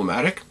that's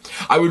problematic.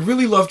 I would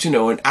really love to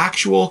know an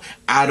actual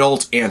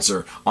adult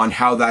answer on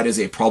how that is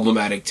a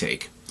problematic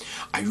take.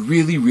 I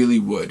really, really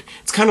would.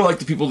 It's kind of like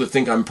the people that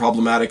think I'm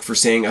problematic for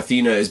saying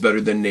Athena is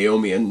better than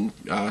Naomi and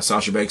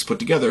Sasha Banks put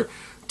together.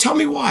 Tell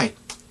me why.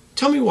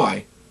 Tell me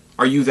why.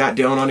 Are you that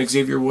down on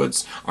Xavier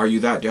Woods? Are you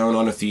that down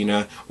on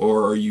Athena?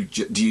 Or do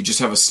you just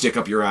have a stick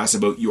up your ass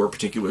about your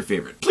particular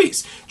favorite?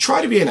 Please,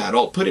 try to be an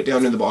adult. Put it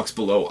down in the box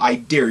below. I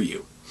dare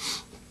you.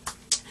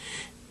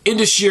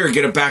 Indus Sher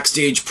get a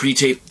backstage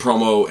pre-tape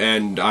promo,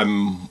 and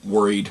I'm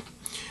worried.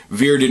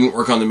 Veer didn't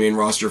work on the main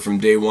roster from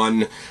day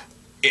one.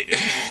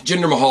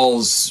 Jinder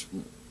Mahal's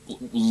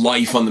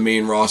life on the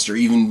main roster,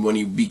 even when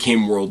he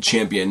became world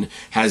champion,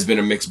 has been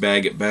a mixed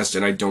bag at best,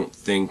 and I don't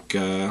think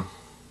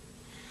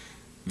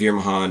Veer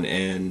Mahan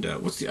and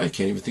I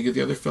can't even think of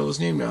the other fellow's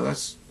name now.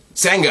 That's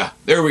Sangha.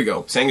 There we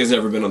go. Sanga's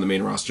never been on the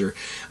main roster.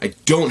 I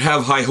don't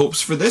have high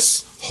hopes for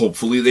this.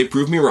 Hopefully they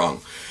prove me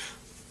wrong.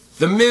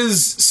 The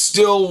Miz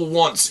still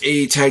wants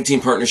a tag team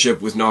partnership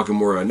with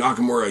Nakamura.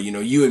 Nakamura,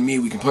 you and me,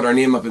 we can put our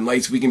name up in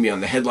lights. We can be on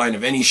the headline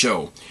of any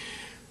show.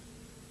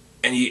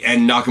 And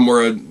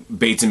Nakamura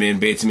baits him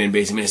in,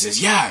 and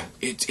says, yeah,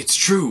 it's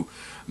true.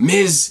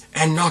 Miz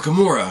and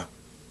Nakamura,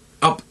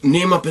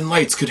 name up in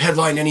lights, could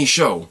headline any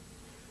show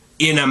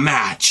in a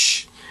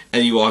match.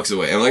 And he walks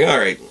away. I'm like,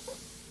 alright,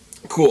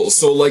 cool.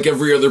 So like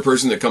every other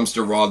person that comes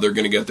to Raw, they're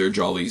going to get their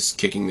jollies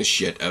kicking the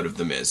shit out of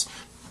The Miz.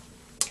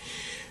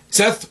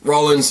 Seth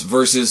Rollins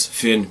versus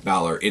Finn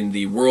Balor in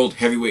the World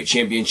Heavyweight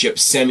Championship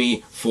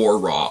semi for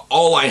Raw.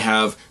 All I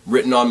have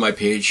written on my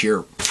page here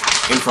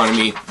in front of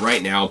me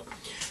right now.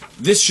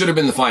 This should have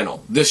been the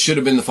final. This should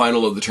have been the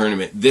final of the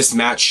tournament. This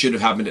match should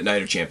have happened at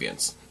Night of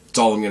Champions. That's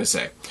all I'm going to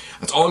say.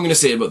 That's all I'm going to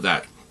say about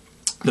that.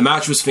 The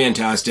match was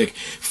fantastic.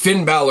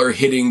 Finn Balor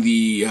hitting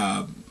the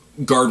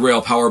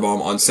guardrail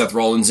powerbomb on Seth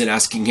Rollins and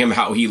asking him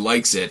how he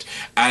likes it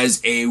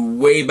as a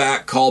way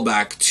back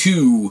callback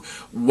to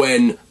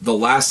when the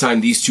last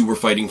time these two were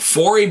fighting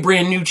for a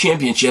brand new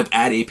championship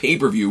at a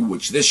pay-per-view,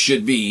 which this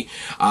should be,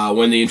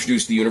 when they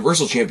introduced the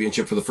Universal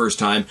Championship for the first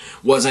time,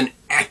 was an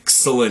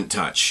excellent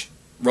touch.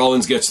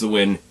 Rollins gets the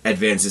win,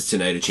 advances to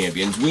Night of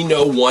Champions. We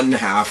know one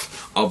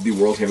half of the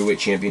World Heavyweight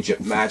Championship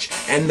match,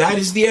 and that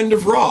is the end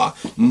of Raw.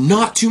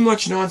 Not too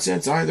much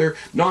nonsense either,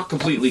 not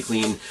completely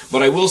clean,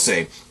 but I will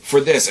say, for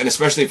this, and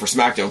especially for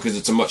SmackDown, because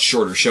it's a much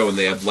shorter show and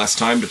they have less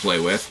time to play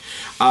with,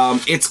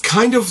 it's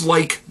kind of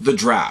like the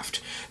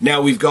draft.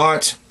 Now, we've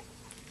got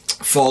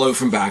fallout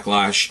from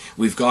Backlash,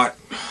 we've got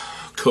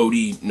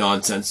Cody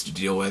nonsense to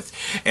deal with,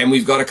 and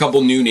we've got a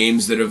couple new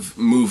names that have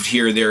moved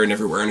here, there, and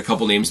everywhere, and a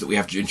couple names that we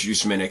have to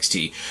introduce from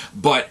NXT.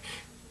 But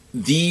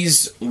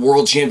these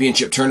World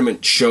Championship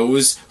Tournament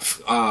shows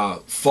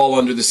fall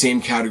under the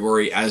same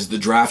category as the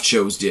draft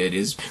shows did,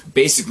 is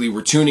basically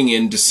we're tuning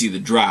in to see the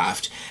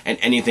draft, and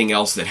anything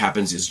else that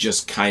happens is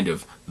just kind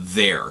of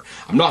there.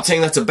 I'm not saying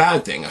that's a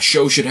bad thing. A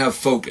show should have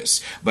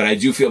focus, but I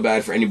do feel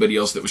bad for anybody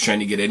else that was trying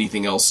to get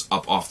anything else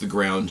up off the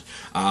ground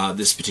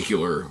this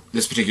particular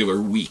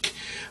week.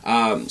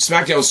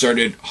 SmackDown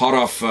started hot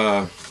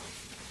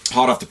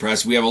off the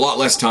press. We have a lot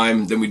less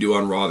time than we do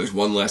on Raw. There's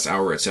one less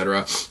hour,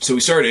 etc. So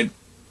we started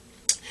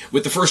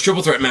with the first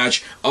triple threat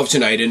match of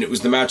tonight, and it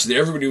was the match that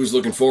everybody was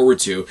looking forward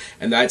to,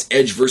 and that's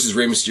Edge versus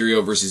Rey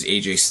Mysterio versus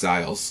AJ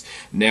Styles.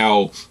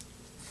 Now,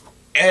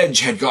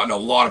 Edge had gotten a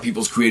lot of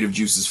people's creative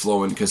juices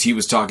flowing because he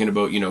was talking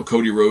about,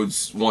 Cody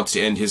Rhodes wants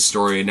to end his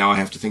story, and now I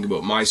have to think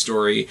about my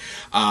story.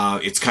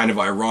 It's kind of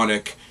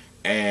ironic,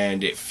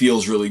 and it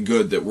feels really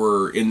good that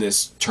we're in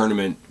this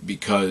tournament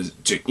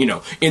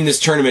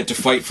to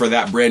fight for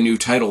that brand new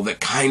title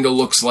that kind of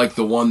looks like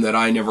the one that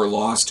I never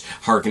lost,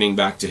 harkening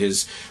back to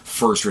his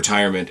first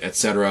retirement,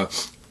 etc.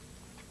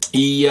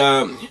 He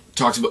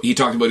talked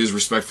about his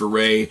respect for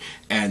Rey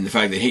and the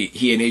fact that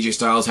he and AJ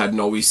Styles hadn't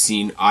always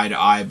seen eye to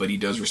eye, but he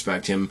does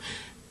respect him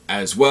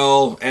as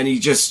well. And he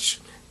just,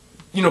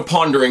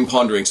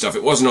 pondering stuff.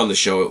 It wasn't on the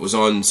show; it was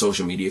on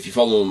social media. If you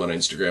follow him on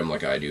Instagram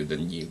like I do,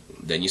 then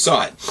you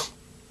saw it.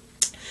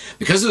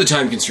 Because of the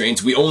time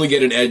constraints, we only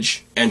get an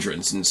Edge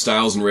entrance, and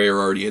Styles and Rey are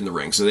already in the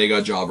ring, so they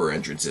got jobber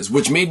entrances,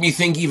 which made me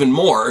think even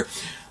more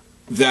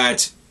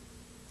that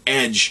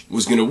Edge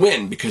was going to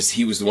win because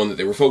he was the one that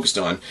they were focused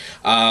on.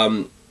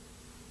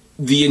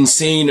 The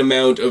insane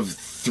amount of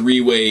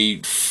three-way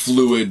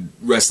fluid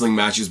wrestling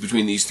matches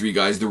between these three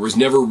guys. There was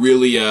never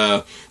really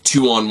a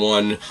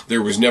 2-on-1.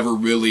 There was never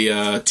really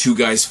two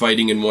guys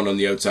fighting and one on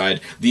the outside.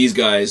 These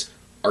guys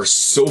are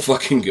so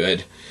fucking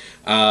good.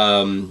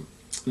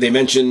 They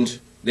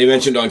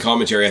mentioned on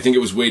commentary, I think it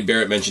was Wade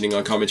Barrett mentioning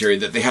on commentary,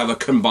 that they have a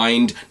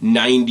combined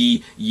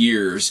 90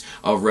 years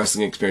of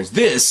wrestling experience.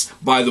 This,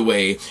 by the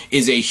way,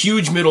 is a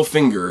huge middle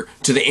finger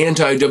to the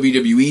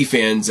anti-WWE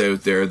fans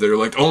out there that are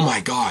like, oh my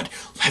god,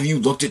 have you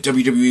looked at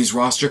WWE's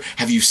roster?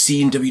 Have you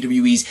seen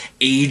WWE's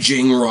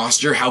aging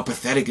roster? How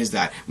pathetic is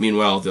that?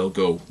 Meanwhile, they'll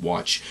go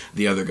watch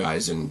the other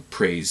guys and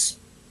praise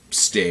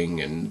Sting,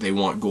 and they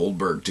want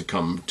Goldberg to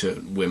come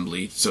to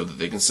Wembley so that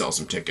they can sell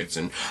some tickets,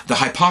 and the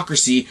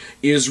hypocrisy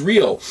is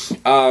real.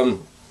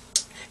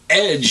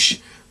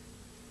 Edge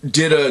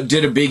did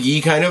a Big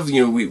E kind of,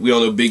 we all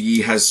know Big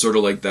E has sort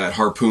of like that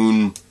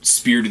harpoon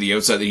spear to the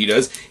outside that he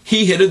does.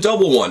 He hit a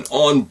double one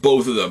on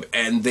both of them,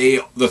 and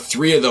the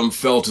three of them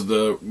fell to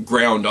the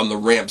ground on the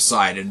ramp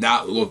side, and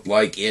that looked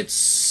like it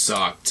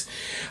sucked.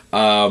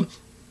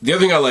 The other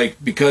thing I like,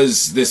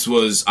 because this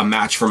was a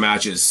match for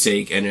match's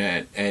sake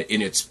and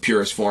in its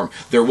purest form,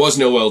 there was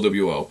no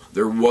LWO.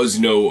 There was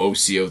no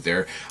OC out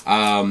there.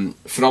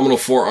 Phenomenal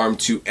forearm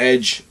to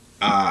Edge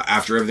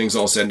after everything's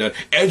all said and done.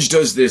 Edge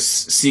does this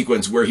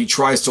sequence where he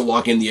tries to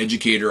lock in the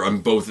educator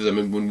on both of them,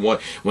 and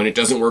when it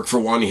doesn't work for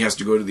one, he has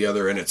to go to the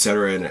other, and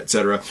etc. and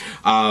etc.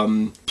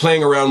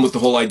 Playing around with the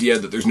whole idea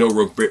that there's no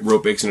rope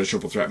breaks in a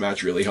triple threat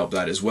match really helped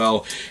that as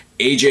well.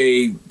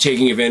 AJ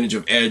taking advantage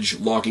of Edge,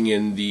 locking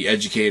in the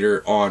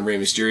educator on Rey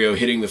Mysterio,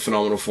 hitting the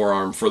phenomenal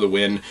forearm for the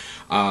win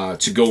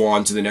to go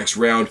on to the next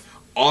round.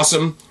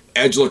 Awesome.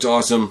 Edge looked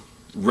awesome.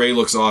 Rey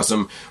looks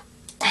awesome.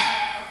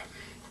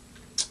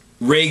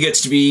 Rey gets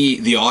to be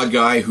the odd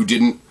guy who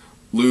didn't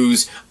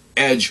lose.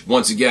 Edge,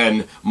 once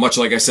again, much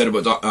like I said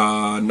about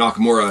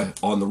Nakamura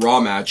on the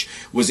Raw match,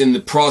 was in the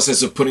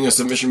process of putting a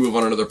submission move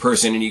on another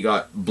person, and he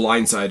got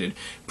blindsided,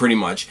 pretty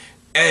much.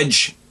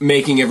 Edge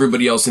making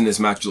everybody else in this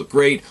match look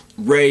great.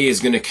 Rey is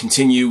going to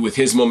continue with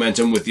his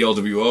momentum with the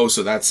LWO,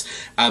 so that's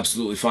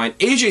absolutely fine.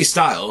 AJ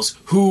Styles,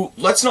 who,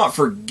 let's not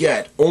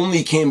forget,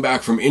 only came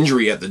back from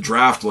injury at the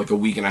draft like a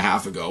week and a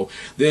half ago.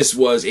 This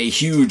was a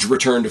huge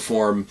return to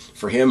form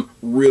for him.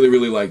 Really,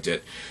 really liked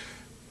it.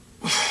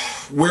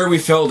 where we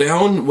fell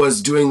down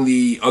was doing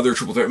the other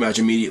triple threat match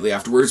immediately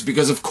afterwards,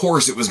 because of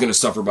course it was going to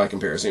suffer by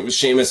comparison. It was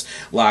Sheamus,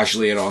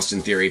 Lashley, and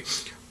Austin Theory.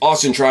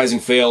 Austin tries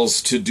and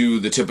fails to do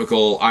the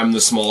typical, I'm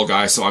the small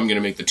guy, so I'm going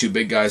to make the two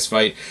big guys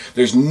fight.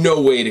 There's no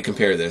way to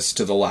compare this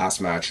to the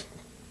last match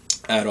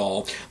at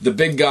all. The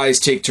big guys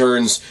take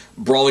turns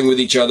brawling with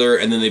each other,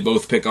 and then they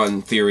both pick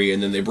on Theory,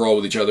 and then they brawl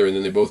with each other, and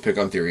then they both pick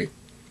on Theory.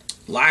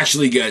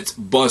 Lashley gets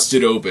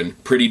busted open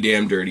pretty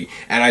damn dirty.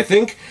 And I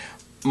think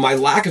my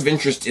lack of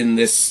interest in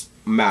this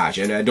match,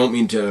 and I don't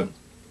mean to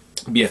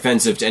be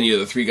offensive to any of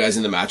the three guys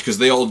in the match, because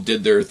they all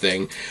did their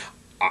thing.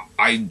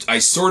 I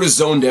sort of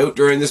zoned out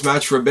during this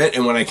match for a bit,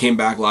 and when I came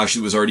back,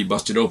 Lashley was already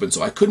busted open,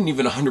 so I couldn't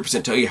even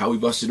 100% tell you how he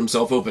busted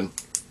himself open.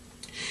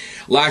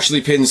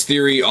 Lashley pins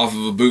Theory off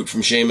of a boot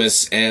from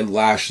Sheamus, and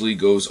Lashley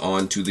goes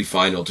on to the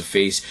final to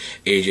face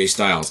AJ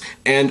Styles.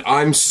 And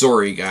I'm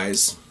sorry,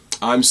 guys.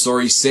 I'm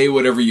sorry. Say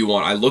whatever you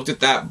want. I looked at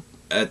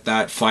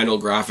that final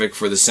graphic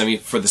for the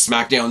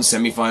SmackDown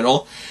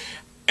semifinal,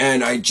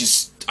 and I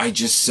just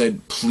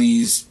said,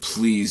 please,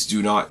 please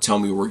do not tell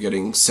me we're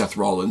getting Seth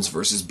Rollins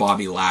versus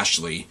Bobby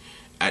Lashley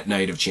at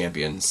Night of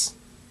Champions.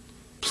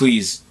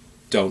 Please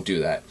don't do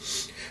that.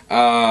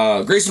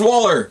 Grayson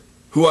Waller,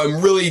 who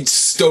I'm really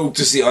stoked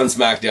to see on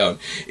SmackDown,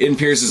 in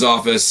Pierce's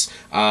office,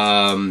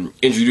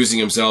 introducing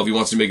himself. He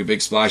wants to make a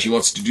big splash. He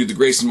wants to do the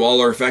Grayson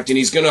Waller effect, and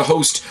he's going to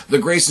host the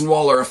Grayson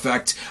Waller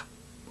effect,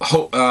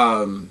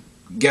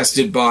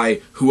 guested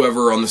by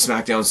whoever on the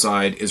SmackDown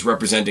side is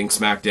representing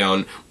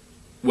SmackDown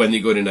when they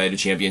go to Night of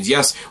Champions.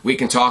 Yes, we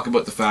can talk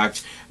about the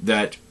fact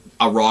that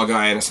a Raw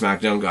guy and a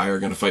SmackDown guy are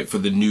going to fight for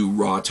the new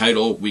Raw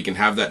title. We can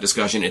have that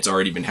discussion. It's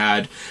already been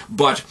had.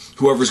 But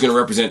whoever's going to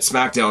represent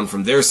SmackDown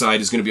from their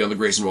side is going to be on the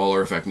Grayson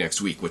Waller effect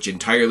next week, which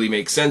entirely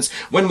makes sense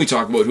when we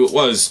talk about who it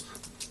was.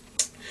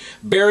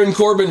 Baron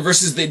Corbin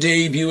versus the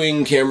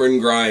debuting Cameron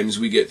Grimes.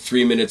 We get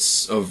 3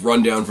 minutes of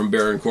rundown from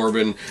Baron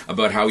Corbin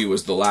about how he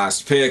was the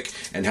last pick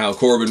and how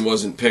Corbin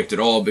wasn't picked at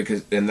all,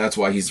 and that's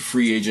why he's a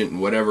free agent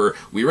and whatever.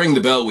 We ring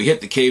the bell, we hit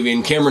the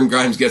cave-in, Cameron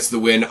Grimes gets the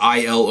win,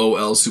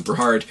 ILOL super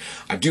hard.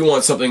 I do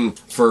want something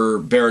for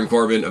Baron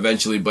Corbin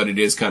eventually, but it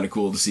is kind of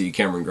cool to see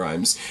Cameron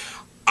Grimes.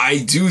 I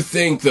do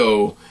think,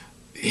 though,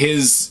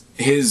 his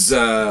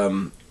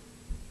to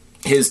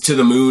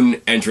the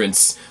moon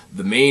entrance,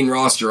 the main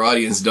roster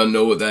audience doesn't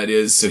know what that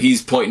is, so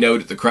he's pointing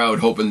out at the crowd,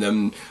 hoping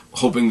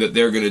that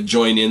they're going to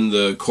join in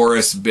the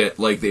chorus bit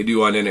like they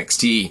do on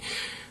NXT.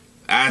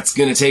 That's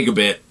going to take a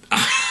bit.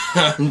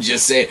 I'm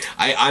just saying.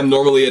 I'm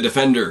normally a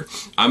defender.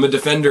 I'm a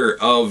defender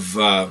of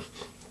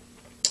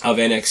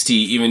NXT,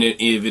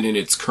 even in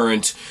its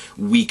current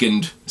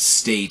weakened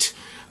state.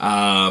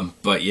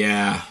 But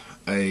yeah,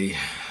 I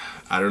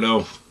don't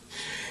know.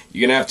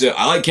 You're going to have to...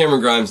 I like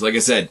Cameron Grimes, like I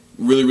said.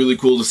 Really, really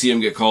cool to see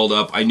him get called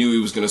up. I knew he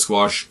was going to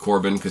squash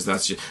Corbin, because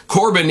that's just...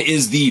 Corbin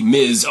is the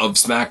Miz of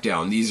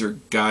SmackDown. These are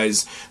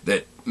guys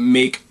that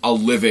make a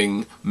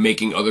living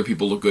making other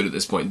people look good at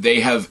this point.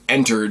 They have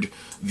entered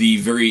the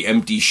very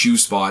empty shoe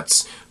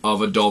spots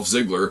of a Dolph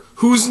Ziggler,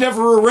 who's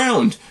never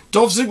around.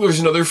 Dolph Ziggler's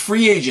another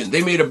free agent.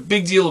 They made a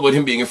big deal about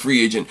him being a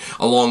free agent,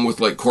 along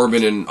with like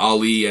Corbin and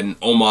Ali and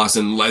Omos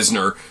and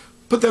Lesnar.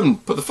 Put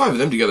the five of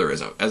them together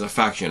as a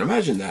faction.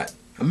 Imagine that.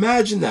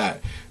 Imagine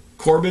that.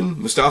 Corbin,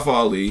 Mustafa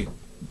Ali,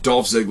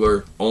 Dolph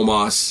Ziggler,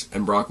 Omos,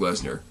 and Brock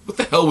Lesnar. What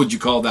the hell would you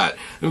call that?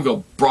 You would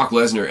go Brock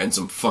Lesnar and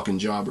some fucking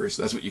jobbers.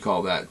 That's what you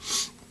call that.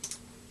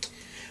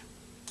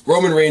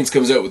 Roman Reigns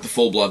comes out with the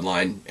full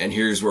bloodline, and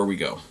here's where we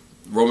go.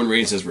 Roman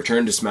Reigns has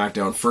returned to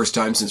SmackDown, first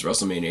time since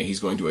WrestleMania.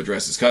 He's going to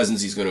address his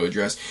cousins. He's going to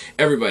address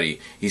everybody.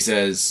 He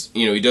says,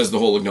 he does the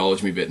whole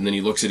acknowledge me bit, and then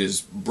he looks at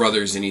his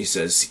brothers and he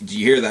says, do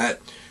you hear that?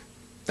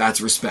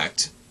 That's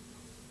respect.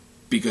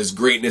 Because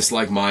greatness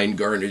like mine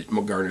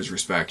garners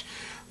respect.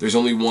 There's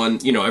only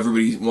one,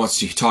 everybody wants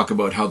to talk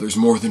about how there's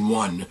more than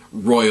one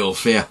royal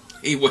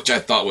family, which I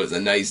thought was a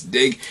nice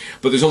dig.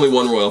 But there's only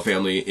one royal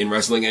family in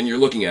wrestling, and you're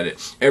looking at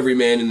it. Every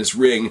man in this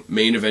ring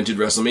main evented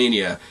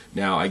WrestleMania.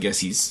 Now, I guess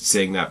he's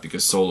saying that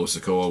because Solo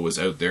Sikoa was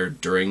out there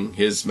during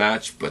his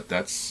match, but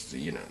that's,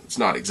 it's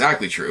not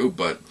exactly true,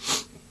 but...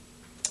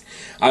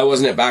 I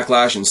wasn't at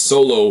Backlash, and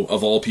Solo,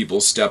 of all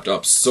people, stepped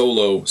up.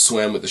 Solo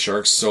swam with the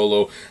Sharks.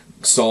 Solo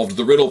solved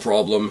the Riddle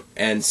problem,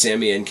 and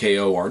Sami and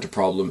KO aren't a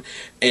problem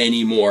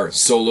anymore.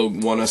 Solo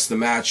won us the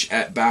match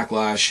at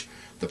Backlash.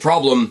 The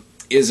problem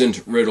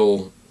isn't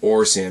Riddle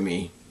or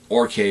Sami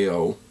or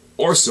KO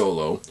or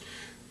Solo.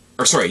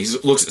 Or sorry, he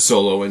looks at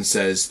Solo and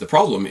says, the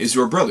problem is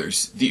your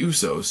brothers, the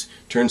Usos.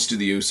 Turns to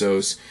the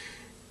Usos,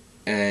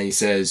 and he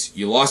says,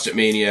 you lost at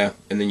Mania,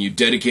 and then you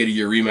dedicated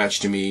your rematch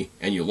to me,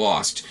 and you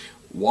lost.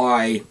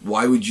 Why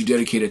would you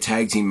dedicate a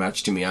tag team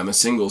match to me? I'm a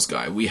singles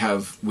guy. We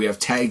have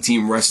tag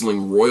team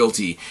wrestling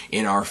royalty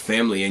in our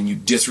family, and you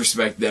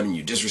disrespect them and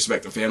you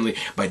disrespect the family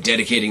by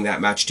dedicating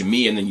that match to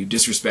me, and then you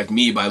disrespect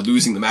me by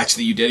losing the match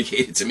that you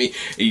dedicated to me.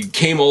 And you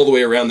came all the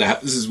way around the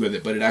houses with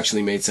it, but it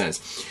actually made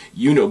sense.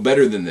 You know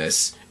better than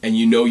this, and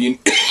you know you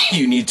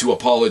need to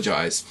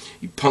apologize.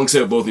 He punks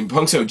out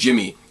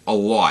Jimmy a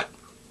lot.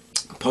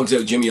 punks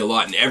out Jimmy a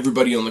lot, and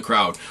everybody in the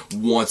crowd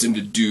wants him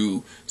to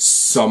do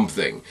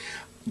something.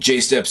 Jay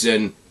steps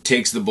in,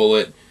 takes the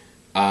bullet,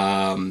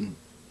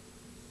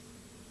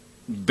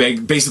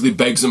 basically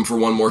begs him for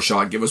one more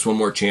shot, give us one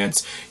more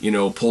chance, you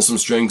know, pull some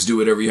strings, do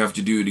whatever you have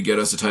to do to get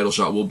us a title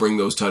shot, we'll bring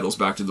those titles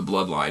back to the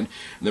Bloodline.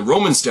 And then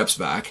Roman steps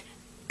back,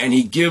 and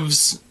he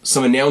gives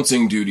some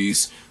announcing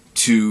duties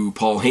to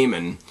Paul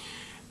Heyman,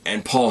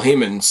 and Paul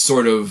Heyman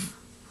sort of,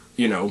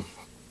 you know,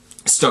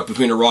 stuck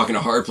between a rock and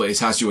a hard place,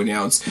 has to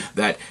announce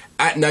that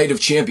at Night of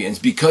Champions,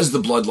 because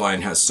the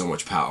Bloodline has so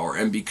much power,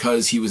 and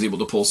because he was able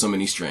to pull so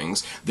many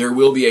strings, there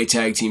will be a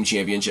tag team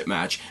championship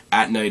match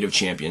at Night of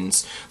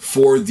Champions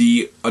for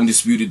the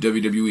undisputed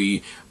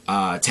WWE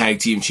tag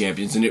team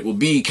champions, and it will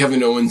be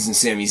Kevin Owens and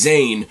Sami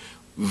Zayn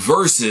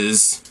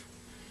versus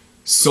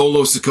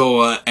Solo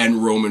Sikoa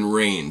and Roman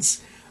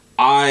Reigns.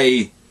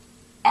 I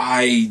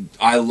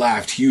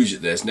laughed huge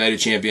at this. Night of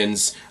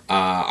Champions,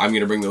 I'm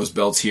going to bring those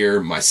belts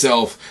here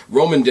myself.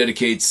 Roman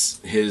dedicates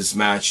his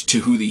match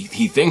to who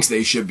he thinks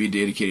they should be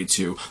dedicated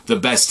to, the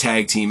best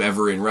tag team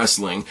ever in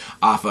wrestling,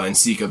 Alpha and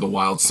Sika, the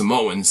Wild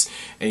Samoans.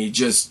 And he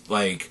just,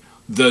 like,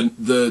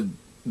 the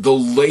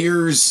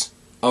layers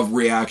of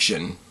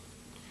reaction,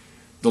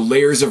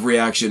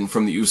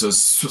 from the Usos,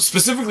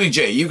 specifically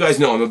Jay. You guys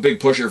know I'm a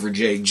big pusher for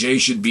Jay. Jay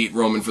should beat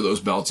Roman for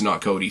those belts,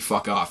 not Cody.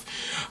 Fuck off.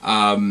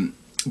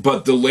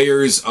 But the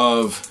layers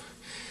of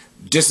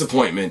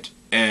disappointment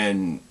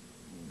and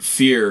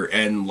fear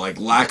and, like,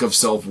 lack of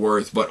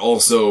self-worth, but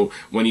also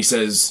when he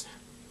says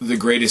the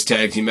greatest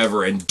tag team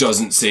ever and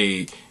doesn't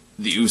say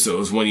the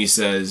Usos, when he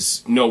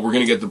says, no, we're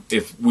going to get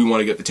if we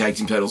want to get the tag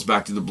team titles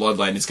back to the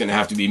Bloodline, it's going to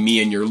have to be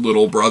me and your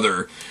little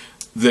brother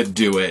that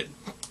do it.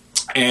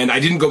 And I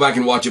didn't go back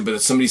and watch it,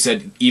 but somebody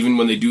said even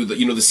when they do the,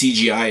 you know, the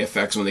CGI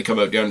effects when they come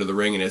out down to the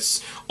ring and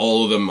it's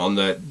all of them on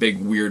that big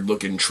weird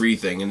looking tree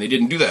thing, and they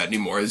didn't do that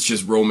anymore. It's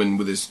just Roman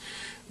with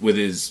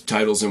his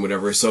titles and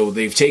whatever. So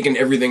they've taken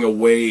everything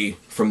away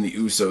from the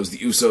Usos.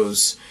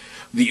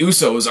 The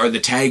Usos are the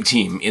tag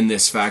team in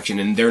this faction,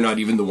 and they're not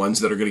even the ones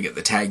that are going to get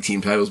the tag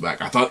team titles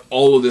back. I thought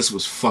all of this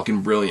was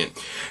fucking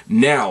brilliant.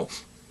 Now,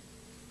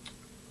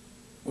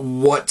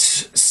 what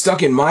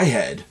stuck in my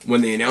head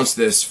when they announced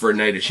this for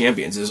Night of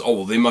Champions is, oh,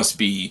 well, they must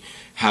be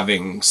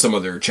having some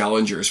other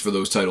challengers for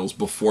those titles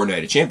before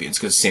Night of Champions,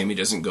 because Sammy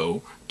doesn't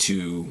go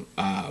to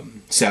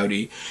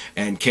Saudi,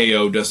 and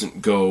KO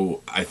doesn't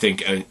go, I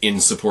think, in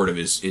support of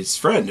his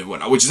friend and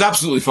whatnot, which is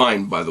absolutely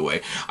fine, by the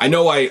way. I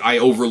know I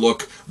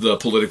overlook the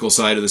political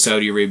side of the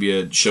Saudi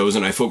Arabia shows,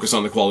 and I focus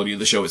on the quality of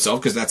the show itself,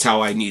 because that's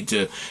how I need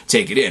to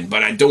take it in,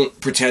 but I don't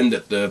pretend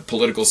that the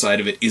political side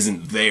of it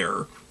isn't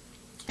there.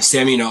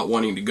 Sammy not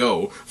wanting to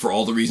go for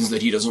all the reasons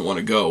that he doesn't want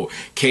to go.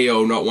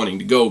 KO not wanting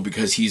to go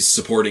because he's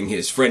supporting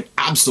his friend.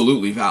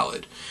 Absolutely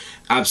valid.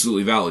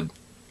 Absolutely valid.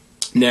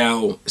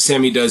 Now,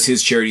 Sammy does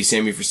his charity,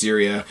 Sammy for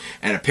Syria,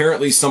 and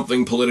apparently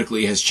something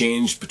politically has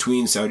changed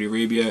between Saudi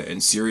Arabia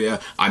and Syria.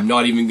 I'm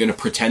not even going to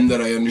pretend that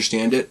I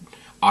understand it.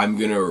 I'm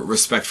going to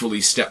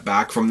respectfully step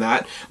back from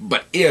that.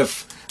 But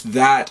if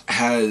that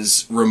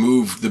has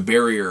removed the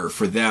barrier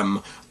for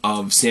them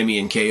of Sammy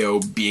and KO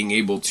being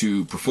able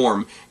to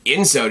perform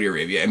in Saudi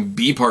Arabia and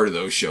be part of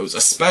those shows,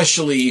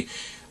 especially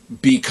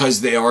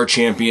because they are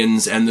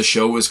champions and the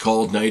show is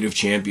called Night of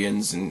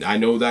Champions, and I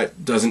know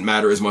that doesn't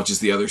matter as much as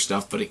the other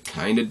stuff, but it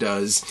kind of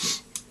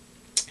does.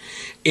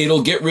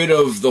 It'll get rid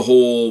of the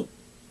whole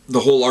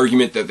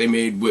argument that they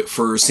made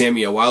for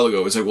Sammy a while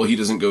ago. It's like, well, he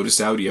doesn't go to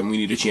Saudi and we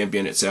need a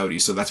champion at Saudi,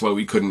 so that's why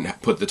we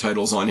couldn't put the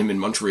titles on him in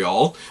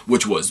Montreal,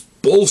 which was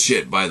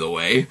bullshit, by the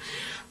way.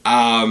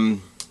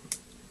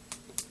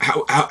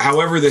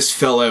 However this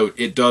fell out,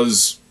 it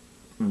does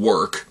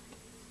work.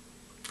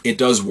 It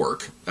does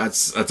work.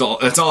 That's all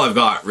I've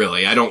got,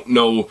 really. I don't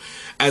know.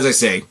 As I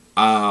say,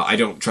 I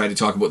don't try to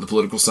talk about the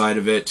political side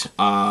of it.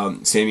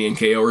 Sammy and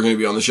KO are going to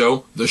be on the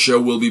show. The show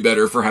will be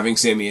better for having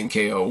Sammy and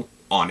KO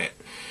on it.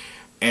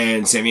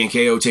 And Sammy and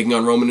KO taking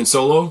on Roman and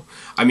Solo.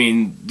 I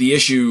mean, the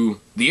issue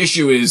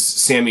is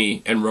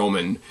Sammy and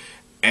Roman,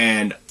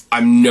 and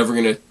I'm never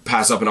going to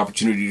pass up an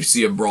opportunity to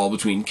see a brawl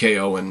between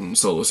KO and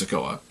Solo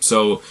Sikoa.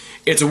 So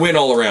it's a win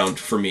all around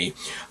for me.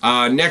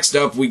 Next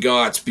up we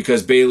got,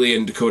 because Bayley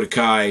and Dakota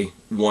Kai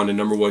won a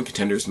number 1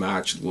 contenders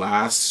match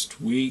last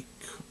week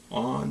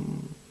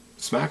on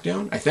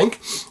SmackDown, I think.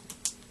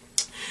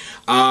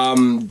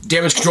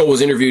 Damage Control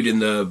was interviewed in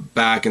the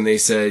back, and they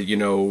said, you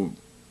know,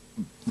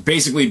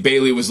 basically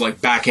Bayley was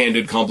like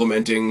backhanded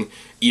complimenting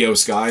Io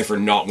Sky for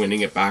not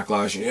winning at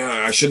Backlash.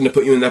 Yeah, I shouldn't have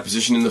put you in that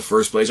position in the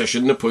first place. I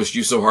shouldn't have pushed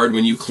you so hard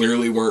when you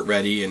clearly weren't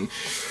ready, and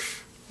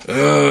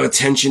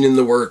tension in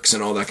the works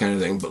and all that kind of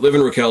thing. But Liv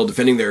and Raquel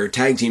defending their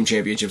tag team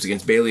championships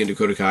against Bayley and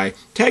Dakota Kai.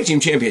 Tag team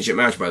championship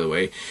match, by the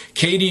way.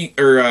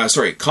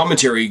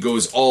 Commentary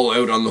goes all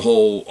out on the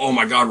whole, oh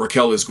my god,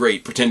 Raquel is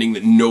great, pretending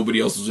that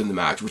nobody else was in the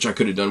match, which I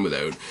could have done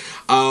without.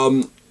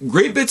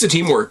 Great bits of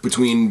teamwork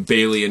between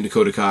Bayley and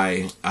Dakota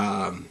Kai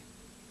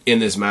in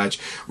this match.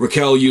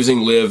 Raquel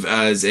using Liv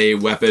as a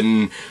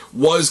weapon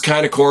was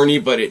kind of corny,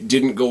 but it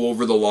didn't go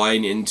over the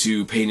line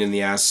into pain in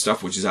the ass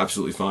stuff, which is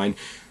absolutely fine.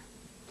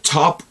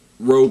 Top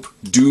rope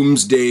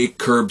doomsday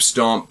curb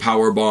stomp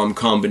powerbomb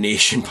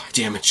combination by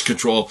Damage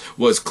Control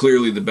was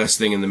clearly the best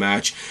thing in the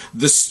match.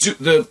 The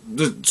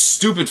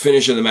stupid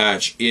finish of the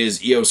match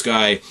is Io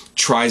Sky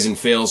tries and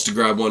fails to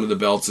grab one of the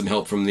belts and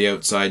help from the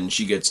outside, and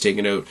she gets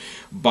taken out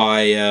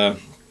by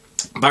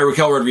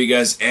Raquel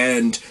Rodriguez,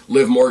 and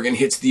Liv Morgan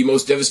hits the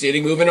most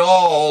devastating move in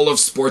all of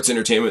sports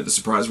entertainment, the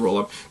surprise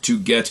roll-up, to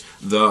get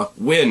the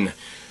win.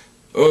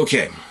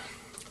 Okay.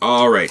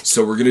 Alright,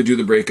 so we're going to do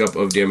the breakup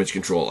of Damage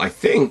Control. I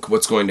think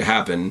what's going to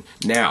happen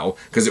now,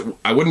 because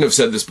I wouldn't have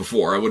said this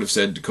before, I would have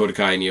said Dakota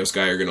Kai and Io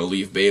Sky are going to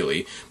leave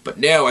Bayley, but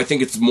now I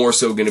think it's more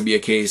so going to be a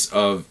case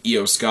of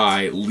Io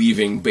Sky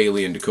leaving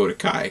Bayley and Dakota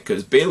Kai,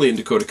 because Bayley and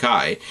Dakota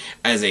Kai,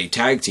 as a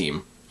tag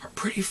team, are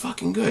pretty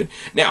fucking good.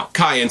 Now,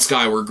 Kai and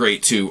Sky were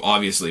great too,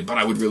 obviously, but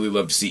I would really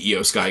love to see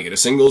Io Sky get a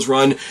singles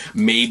run,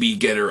 maybe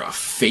get her a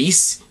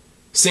face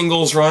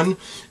singles run,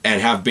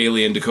 and have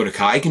Bayley and Dakota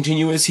Kai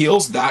continue as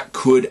heels. That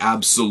could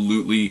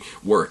absolutely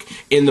work.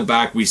 In the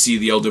back, we see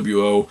the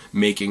LWO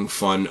making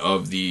fun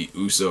of the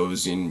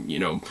Usos, and, you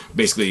know,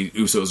 basically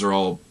Usos are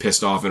all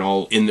pissed off and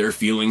all in their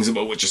feelings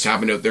about what just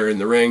happened out there in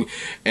the ring,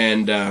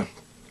 and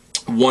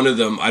one of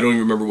them, I don't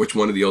even remember which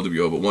one of the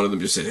LWO, but one of them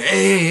just said,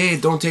 hey,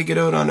 don't take it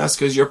out on us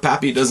because your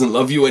pappy doesn't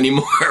love you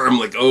anymore. I'm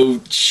like,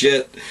 oh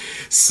shit.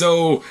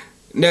 So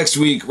next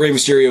week, Rey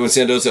Mysterio and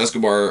Santos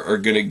Escobar are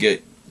going to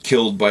get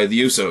killed by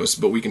the Usos,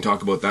 but we can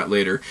talk about that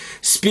later.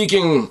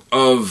 Speaking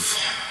of...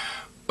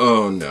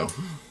 oh no.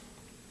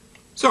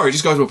 Sorry, I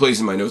just got to a place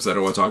in my notes that I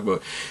don't want to talk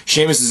about.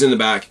 Sheamus is in the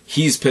back.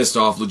 He's pissed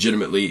off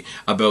legitimately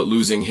about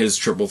losing his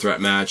triple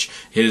threat match.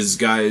 His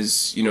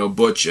guys, you know,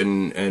 Butch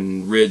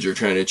and Ridge are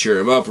trying to cheer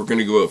him up. We're going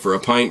to go out for a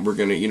pint. We're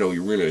going to, you know,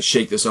 we're going to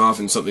shake this off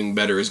and something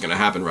better is going to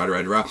happen.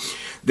 Rah.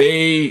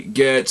 They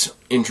get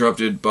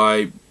interrupted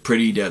by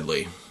Pretty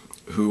Deadly,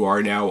 who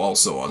are now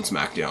also on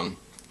SmackDown.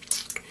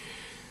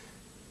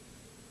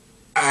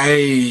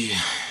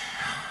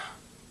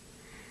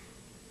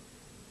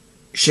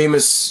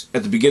 Sheamus,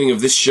 at the beginning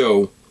of this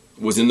show,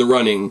 was in the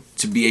running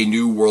to be a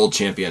new world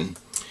champion.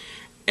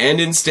 And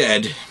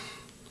instead,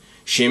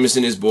 Sheamus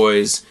and his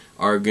boys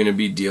are going to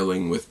be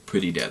dealing with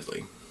Pretty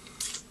Deadly.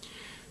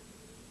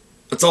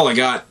 That's all I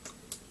got.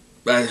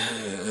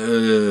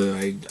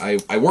 I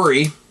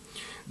worry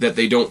that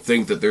they don't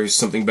think that there's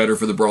something better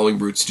for the Brawling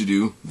Brutes to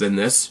do than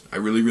this. I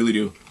really, really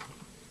do.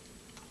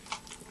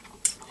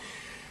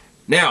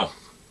 Now,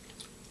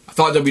 I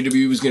thought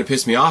WWE was going to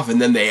piss me off,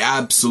 and then they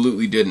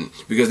absolutely didn't.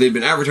 Because they've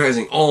been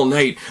advertising all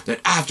night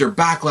that after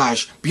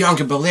Backlash,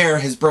 Bianca Belair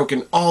has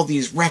broken all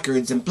these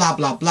records and blah,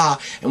 blah, blah.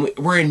 And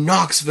we're in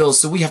Knoxville,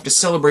 so we have to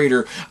celebrate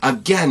her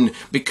again.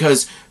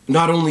 Because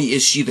not only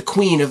is she the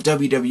queen of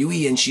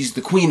WWE, and she's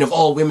the queen of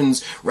all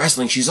women's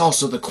wrestling, she's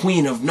also the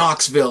queen of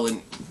Knoxville.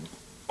 And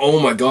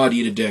oh my god,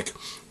 eat a dick.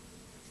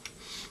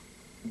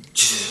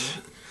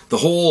 The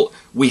whole,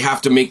 we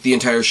have to make the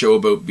entire show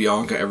about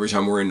Bianca every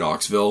time we're in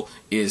Knoxville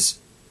is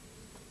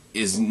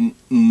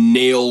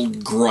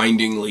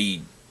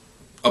nail-grindingly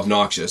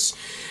obnoxious.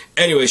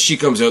 Anyway, she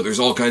comes out, there's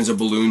all kinds of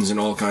balloons and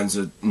all kinds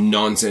of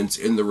nonsense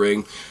in the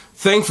ring.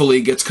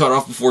 Thankfully, gets cut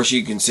off before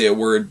she can say a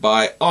word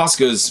by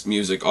Asuka's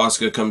music.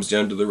 Asuka comes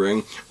down to the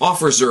ring,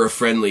 offers her a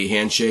friendly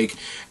handshake,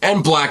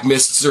 and black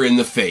mists her in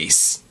the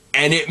face.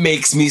 And it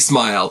makes me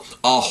smile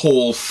a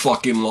whole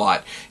fucking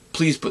lot.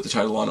 Please put the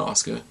title on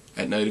Asuka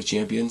at Night of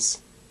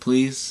Champions.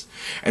 Please.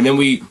 And then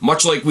we,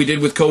 much like we did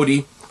with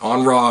Cody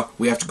on Raw,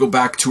 we have to go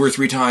back 2 or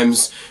 3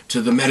 times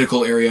to the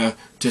medical area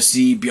to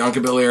see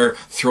Bianca Belair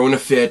throwing a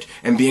fit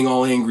and being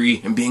all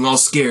angry and being all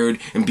scared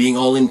and being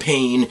all in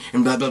pain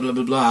and blah, blah, blah,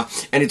 blah, blah.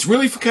 And it's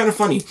really kind of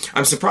funny.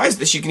 I'm surprised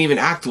that she can even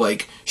act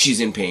like she's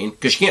in pain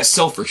because she can't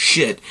sell for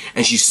shit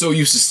and she's so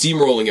used to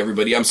steamrolling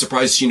everybody. I'm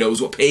surprised she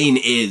knows what pain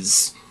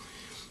is.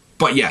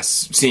 But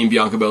yes, seeing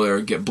Bianca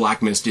Belair get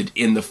blackmisted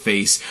in the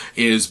face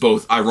is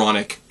both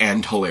ironic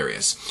and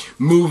hilarious.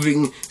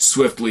 Moving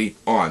swiftly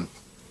on.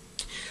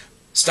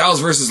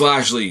 Styles versus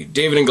Lashley,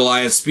 David and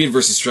Goliath, speed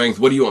versus strength.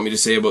 What do you want me to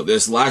say about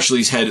this?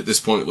 Lashley's head at this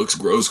point looks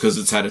gross because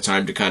it's had a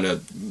time to kind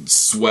of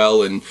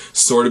swell and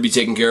sort of be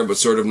taken care of, but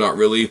sort of not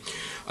really.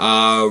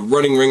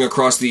 Running ring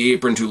across the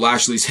apron to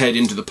Lashley's head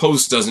into the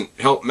post doesn't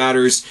help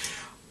matters.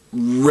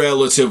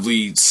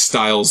 Relatively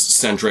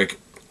Styles-centric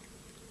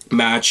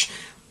match.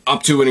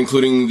 Up to and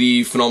including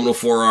the phenomenal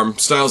forearm.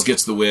 Styles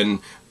gets the win.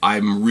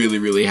 I'm really,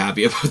 really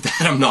happy about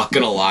that. I'm not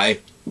going to lie.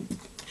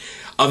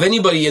 Of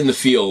anybody in the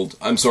field,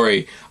 I'm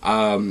sorry,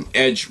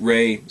 Edge,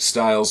 Rey,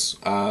 Styles,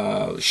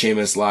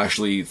 Sheamus,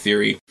 Lashley,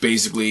 Theory.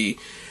 Basically,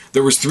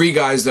 there was 3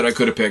 guys that I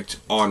could have picked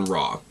on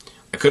Raw.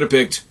 I could have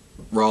picked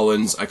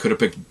Rollins. I could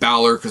have picked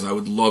Balor, because I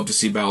would love to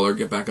see Balor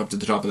get back up to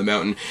the top of the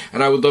mountain.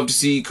 And I would love to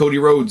see Cody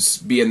Rhodes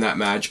be in that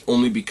match,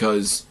 only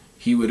because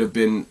he would have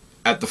been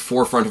at the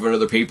forefront of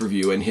another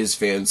pay-per-view, and his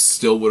fans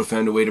still would have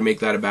found a way to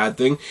make that a bad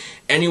thing.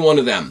 Any one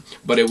of them.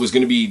 But it was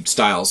going to be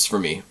Styles for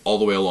me, all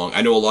the way along.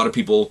 I know a lot of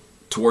people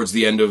towards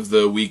the end of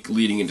the week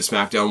leading into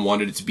SmackDown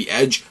wanted it to be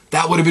Edge.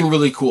 That would have been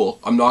really cool.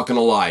 I'm not going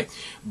to lie.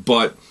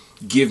 But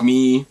give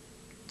me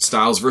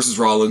Styles versus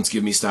Rollins,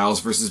 give me Styles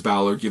versus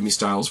Balor, give me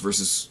Styles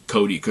versus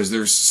Cody, because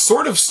there's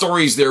sort of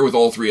stories there with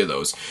all three of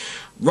those.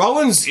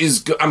 Rollins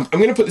is, I'm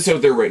going to put this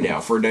out there right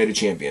now for Night of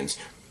Champions.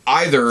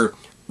 Either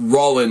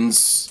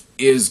Rollins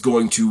is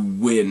going to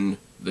win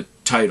the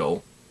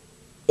title,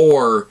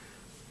 or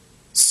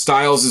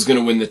Styles is going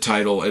to win the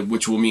title,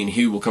 which will mean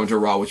he will come to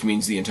Raw, which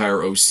means the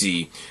entire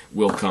OC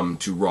will come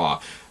to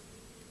Raw.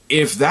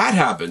 If that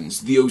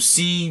happens, the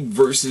OC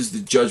versus the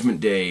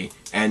Judgment Day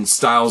and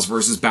Styles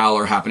versus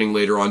Balor happening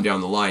later on down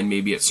the line,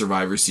 maybe at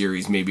Survivor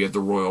Series, maybe at the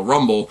Royal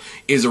Rumble,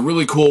 is a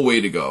really cool way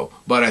to go.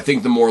 But I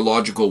think the more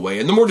logical way,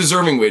 and the more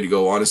deserving way to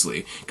go,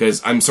 honestly,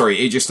 because, I'm sorry,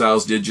 AJ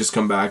Styles did just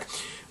come back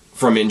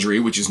from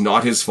injury, which is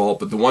not his fault,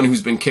 but the one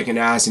who's been kicking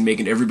ass and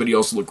making everybody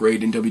else look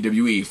great in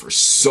WWE for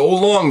so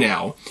long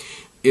now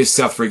is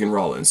Seth friggin'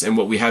 Rollins. And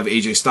what we have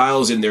AJ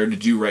Styles in there to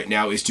do right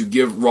now is to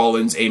give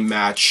Rollins a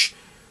match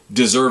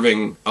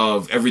deserving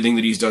of everything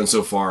that he's done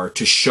so far,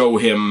 to show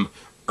him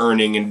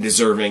earning and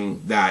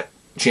deserving that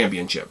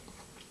championship.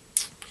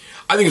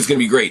 I think it's going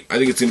to be great. I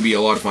think it's going to be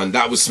a lot of fun.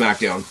 That was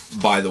SmackDown,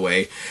 by the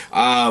way.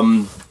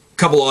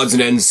 Couple odds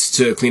and ends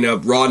to clean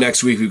up. Raw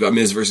next week, we've got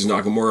Miz versus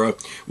Nakamura.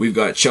 We've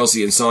got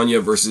Chelsea and Sonya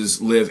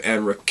versus Liv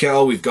and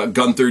Raquel. We've got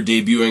Gunther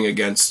debuting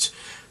against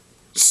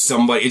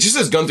somebody. It just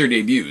says Gunther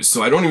debuts,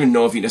 so I don't even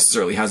know if he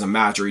necessarily has a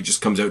match or he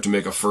just comes out to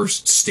make a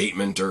first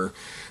statement or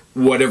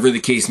whatever the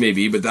case may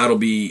be, but that'll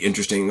be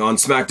interesting. On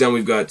SmackDown,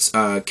 we've got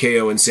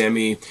KO and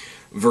Sammy,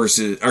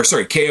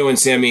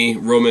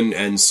 Roman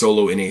and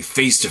Solo in a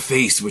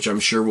face-to-face, which I'm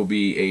sure will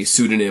be a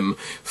pseudonym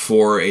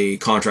for a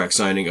contract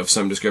signing of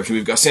some description.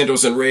 We've got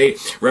Santos and Rey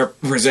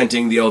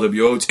representing the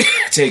LWO,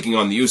 taking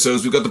on the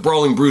USOS. We've got the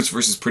Brawling Brutes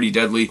versus Pretty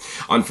Deadly,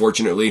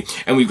 unfortunately.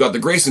 And we've got the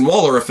Grayson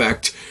Waller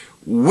effect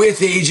with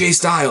AJ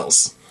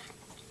Styles,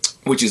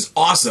 which is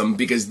awesome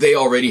because they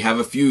already have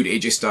a feud.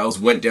 AJ Styles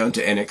went down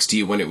to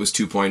NXT when it was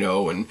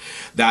 2.0, and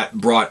that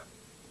brought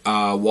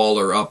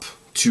Waller up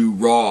to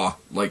Raw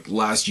like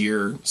last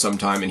year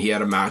sometime, and he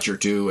had a match or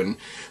two, and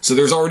so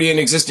there's already an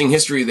existing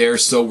history there.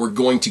 So we're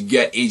going to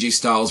get AJ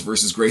Styles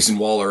versus Grayson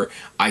Waller,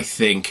 I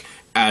think,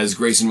 as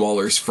Grayson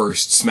Waller's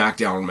first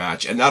SmackDown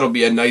match, and that'll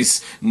be a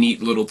nice,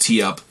 neat little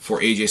tee-up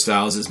for AJ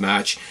Styles'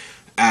 match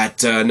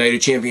at Night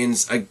of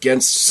Champions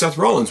against Seth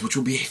Rollins, which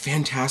will be a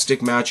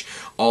fantastic match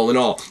all in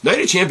all. Night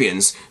of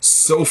Champions,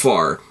 so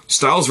far,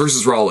 Styles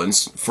versus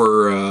Rollins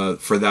for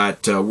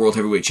that World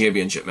Heavyweight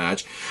Championship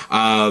match.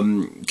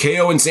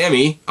 KO and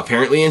Sammy,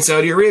 apparently in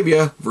Saudi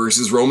Arabia,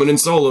 versus Roman and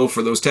Solo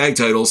for those tag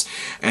titles.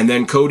 And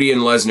then Cody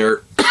and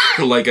Lesnar,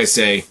 like I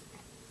say,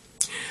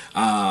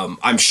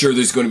 I'm sure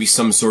there's going to be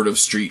some sort of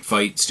street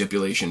fight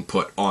stipulation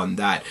put on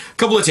that. A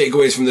couple of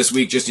takeaways from this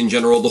week, just in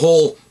general. The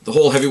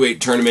whole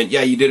heavyweight tournament,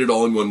 yeah, you did it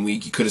all in 1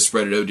 week. You could have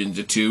spread it out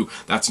into 2.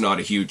 That's not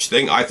a huge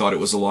thing. I thought it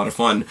was a lot of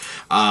fun.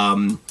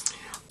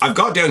 I've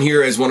got down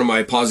here as one of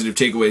my positive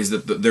takeaways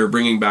that they're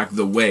bringing back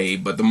The Way,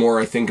 but the more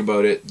I think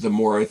about it, the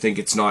more I think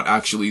it's not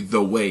actually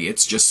The Way.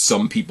 It's just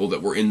some people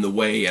that were in the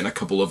way and a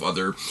couple of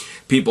other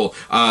people.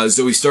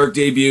 Zoe Stark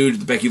debuted.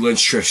 The Becky Lynch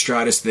Trish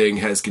Stratus thing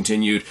has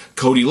continued.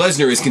 Cody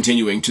Lesnar is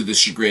continuing to the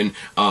chagrin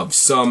of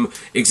some.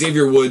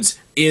 Xavier Woods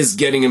is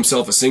getting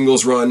himself a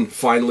singles run.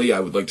 Finally, I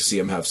would like to see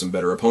him have some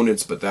better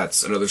opponents, but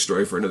that's another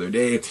story for another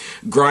day.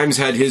 Grimes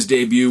had his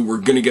debut. We're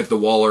going to get the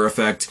Waller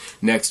effect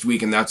next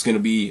week, and that's going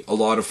to be a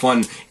lot of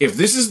fun. If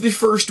this is the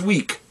first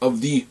week of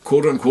the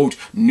quote-unquote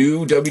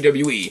new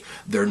WWE,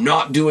 they're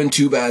not doing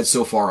too bad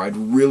so far. I'd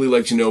really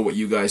like to know what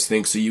you guys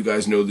think, so you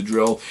guys know the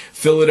drill.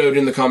 Fill it out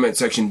in the comment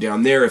section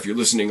down there. If you're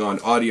listening on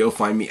audio,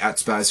 find me at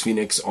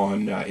SpazPhoenix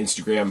on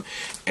Instagram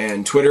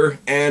and Twitter,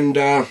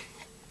 and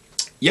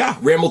yeah,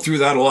 rambled through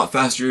that a lot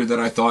faster than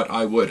I thought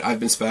I would. I've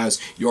been Spaz,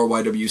 your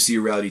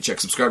YWC Reality Check.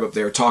 Subscribe up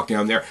there, talk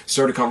down there,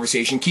 start a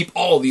conversation. Keep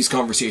all of these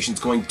conversations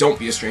going. Don't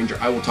be a stranger.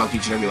 I will talk to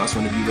each and every last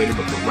one of you later,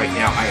 but for right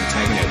now, I am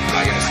tagging out.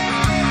 Bye,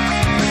 guys.